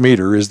on this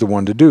meter is the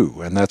one to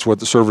do, and that's what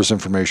the service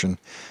information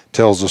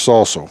tells us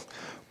also.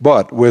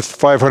 But with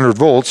 500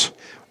 volts,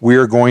 we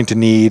are going to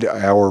need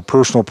our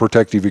personal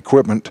protective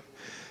equipment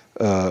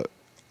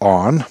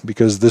on,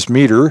 because this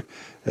meter,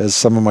 as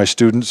some of my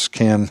students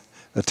can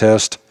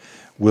attest,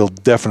 will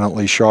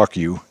definitely shock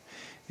you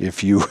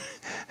if you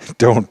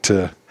don't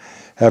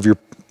have your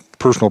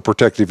personal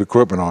protective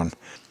equipment on.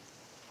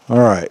 All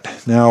right,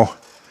 now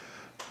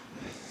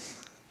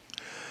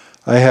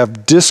I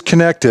have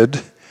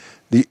disconnected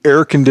the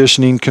air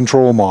conditioning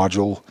control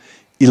module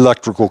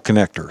electrical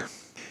connector,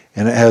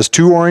 and it has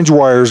two orange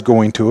wires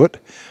going to it.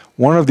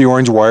 One of the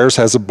orange wires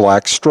has a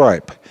black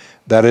stripe.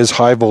 That is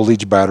high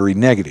voltage battery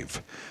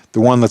negative.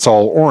 The one that's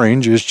all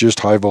orange is just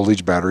high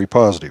voltage battery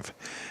positive.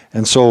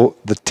 And so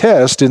the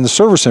test in the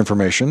service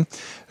information,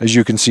 as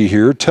you can see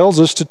here, tells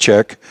us to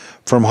check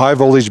from high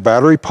voltage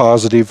battery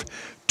positive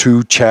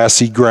to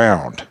chassis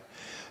ground.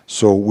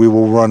 So we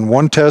will run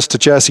one test to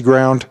chassis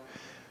ground,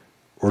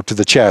 or to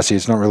the chassis,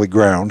 it's not really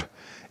ground,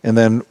 and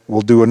then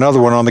we'll do another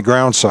one on the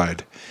ground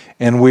side.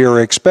 And we are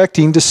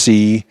expecting to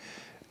see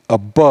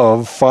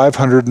above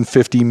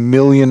 550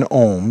 million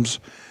ohms,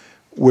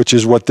 which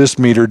is what this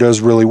meter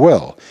does really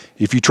well.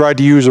 If you tried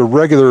to use a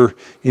regular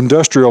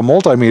industrial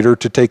multimeter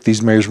to take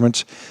these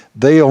measurements,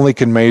 they only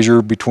can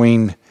measure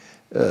between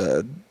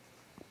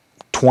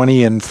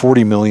 20 and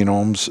 40 million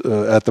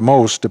ohms at the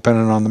most,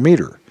 depending on the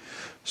meter.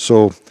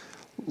 So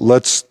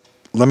let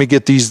me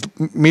get these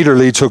meter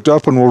leads hooked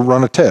up and we'll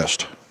run a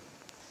test.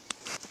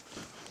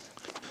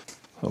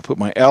 I'll put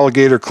my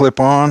alligator clip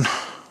on,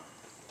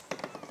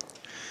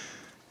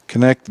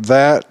 connect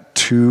that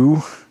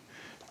to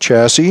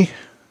chassis,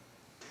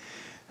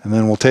 and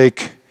then we'll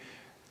take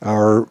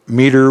our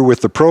meter with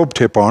the probe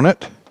tip on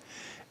it,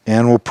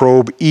 and we'll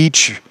probe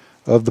each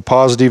of the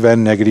positive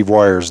and negative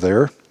wires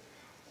there.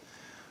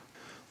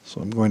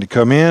 So I'm going to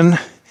come in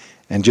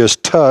and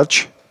just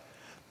touch,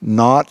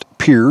 not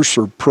pierce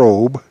or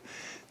probe,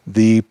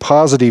 the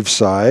positive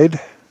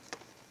side,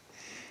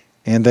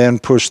 and then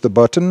push the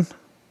button.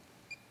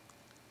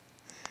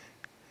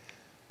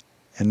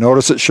 And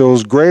notice it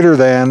shows greater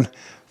than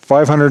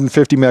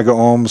 550 mega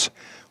ohms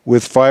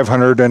with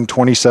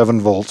 527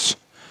 volts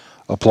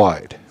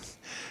applied.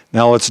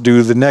 Now let's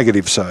do the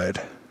negative side.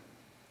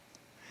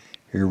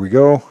 Here we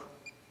go.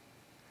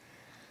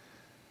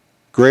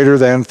 Greater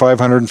than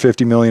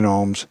 550 million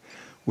ohms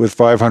with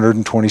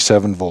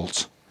 527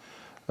 volts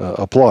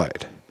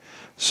applied.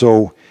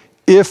 So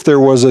if there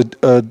was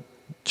a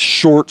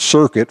short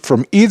circuit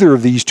from either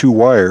of these two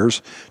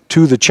wires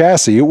to the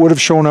chassis, it would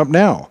have shown up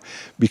now.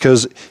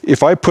 Because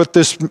if I put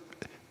this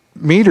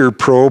meter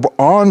probe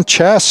on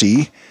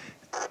chassis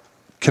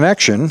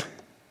connection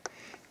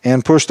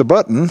and push the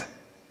button,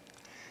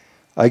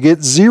 I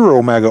get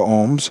 0 mega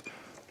ohms.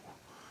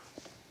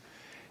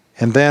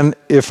 And then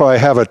if I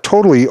have a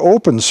totally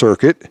open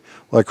circuit,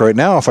 like right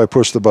now, if I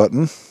push the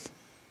button,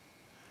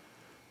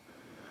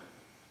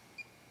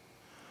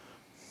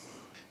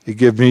 it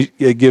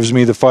gives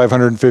me the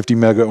 550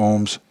 mega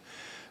ohms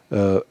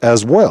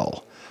as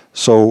well.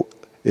 So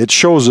it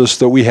shows us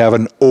that we have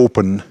an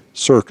open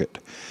circuit.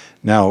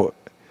 Now,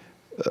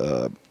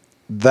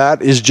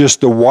 that is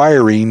just the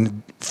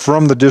wiring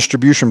from the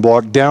distribution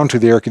block down to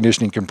the air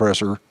conditioning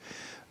compressor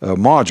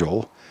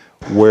module,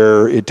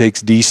 where it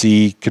takes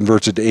DC,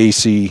 converts it to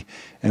AC,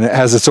 and it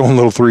has its own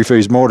little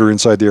three-phase motor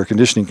inside the air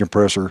conditioning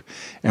compressor,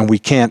 and we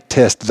can't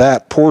test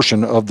that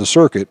portion of the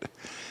circuit,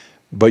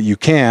 but you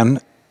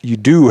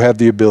do have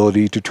the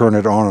ability to turn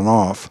it on and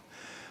off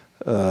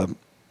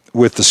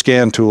with the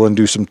scan tool and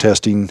do some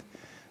testing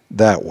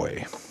that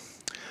way.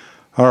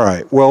 All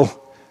right,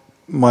 well,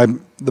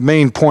 the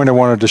main point I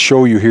wanted to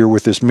show you here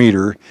with this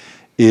meter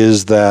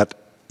is that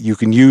you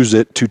can use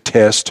it to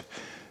test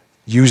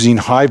using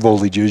high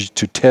voltages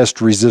to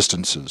test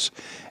resistances.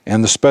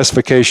 And the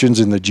specifications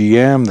in the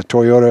GM, the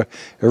Toyota,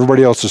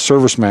 everybody else's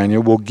service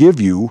manual will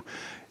give you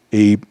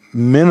a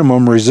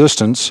minimum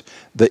resistance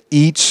that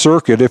each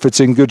circuit, if it's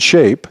in good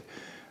shape,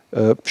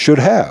 should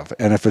have.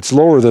 And if it's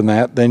lower than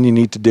that, then you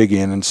need to dig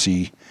in and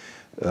see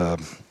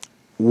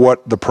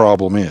what the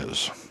problem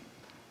is.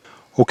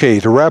 Okay,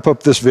 to wrap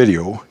up this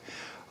video,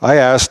 I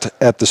asked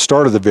at the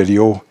start of the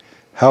video,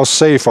 how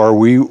safe are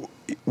we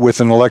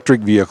with an electric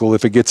vehicle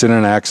if it gets in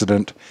an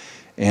accident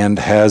and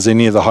has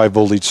any of the high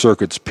voltage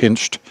circuits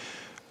pinched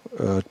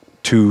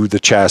to the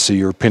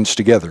chassis or pinched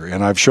together?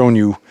 And I've shown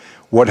you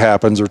what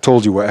happens, or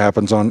told you what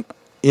happens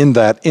in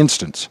that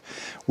instance.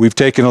 We've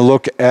taken a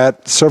look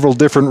at several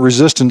different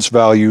resistance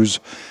values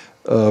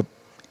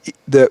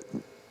that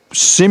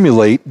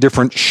simulate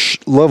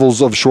different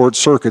levels of short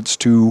circuits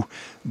to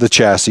the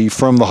chassis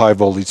from the high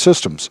voltage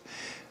systems.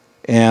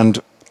 And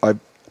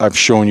I've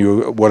shown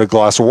you what a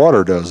glass of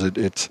water does.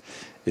 It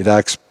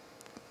acts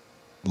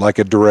like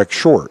a direct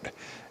short.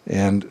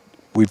 And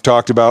we've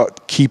talked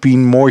about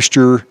keeping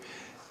moisture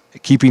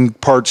keeping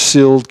parts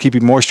sealed,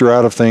 keeping moisture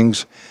out of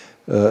things,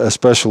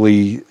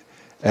 especially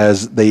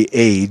as they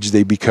age,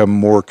 they become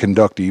more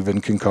conductive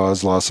and can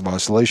cause loss of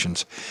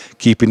oscillations.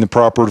 Keeping the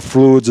proper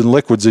fluids and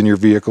liquids in your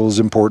vehicle is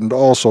important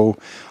also.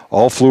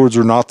 All fluids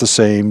are not the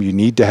same. You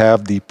need to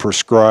have the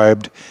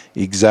prescribed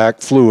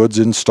exact fluids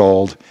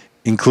installed,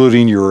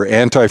 including your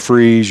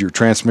antifreeze, your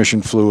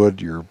transmission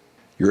fluid, your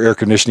air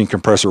conditioning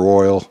compressor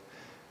oil,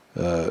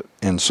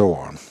 and so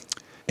on.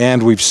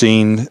 And we've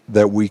seen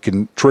that we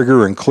can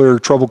trigger and clear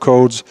trouble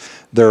codes.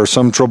 There are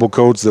some trouble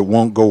codes that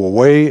won't go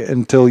away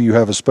until you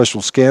have a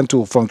special scan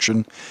tool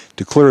function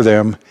to clear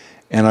them.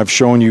 And I've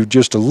shown you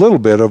just a little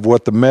bit of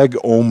what the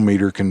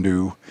Megohmmeter can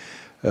do.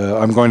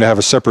 I'm going to have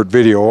a separate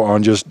video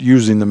on just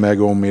using the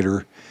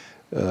Megohmmeter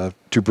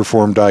to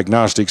perform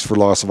diagnostics for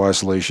loss of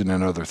isolation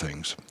and other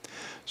things.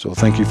 So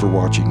thank you for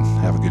watching.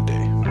 Have a good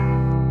day.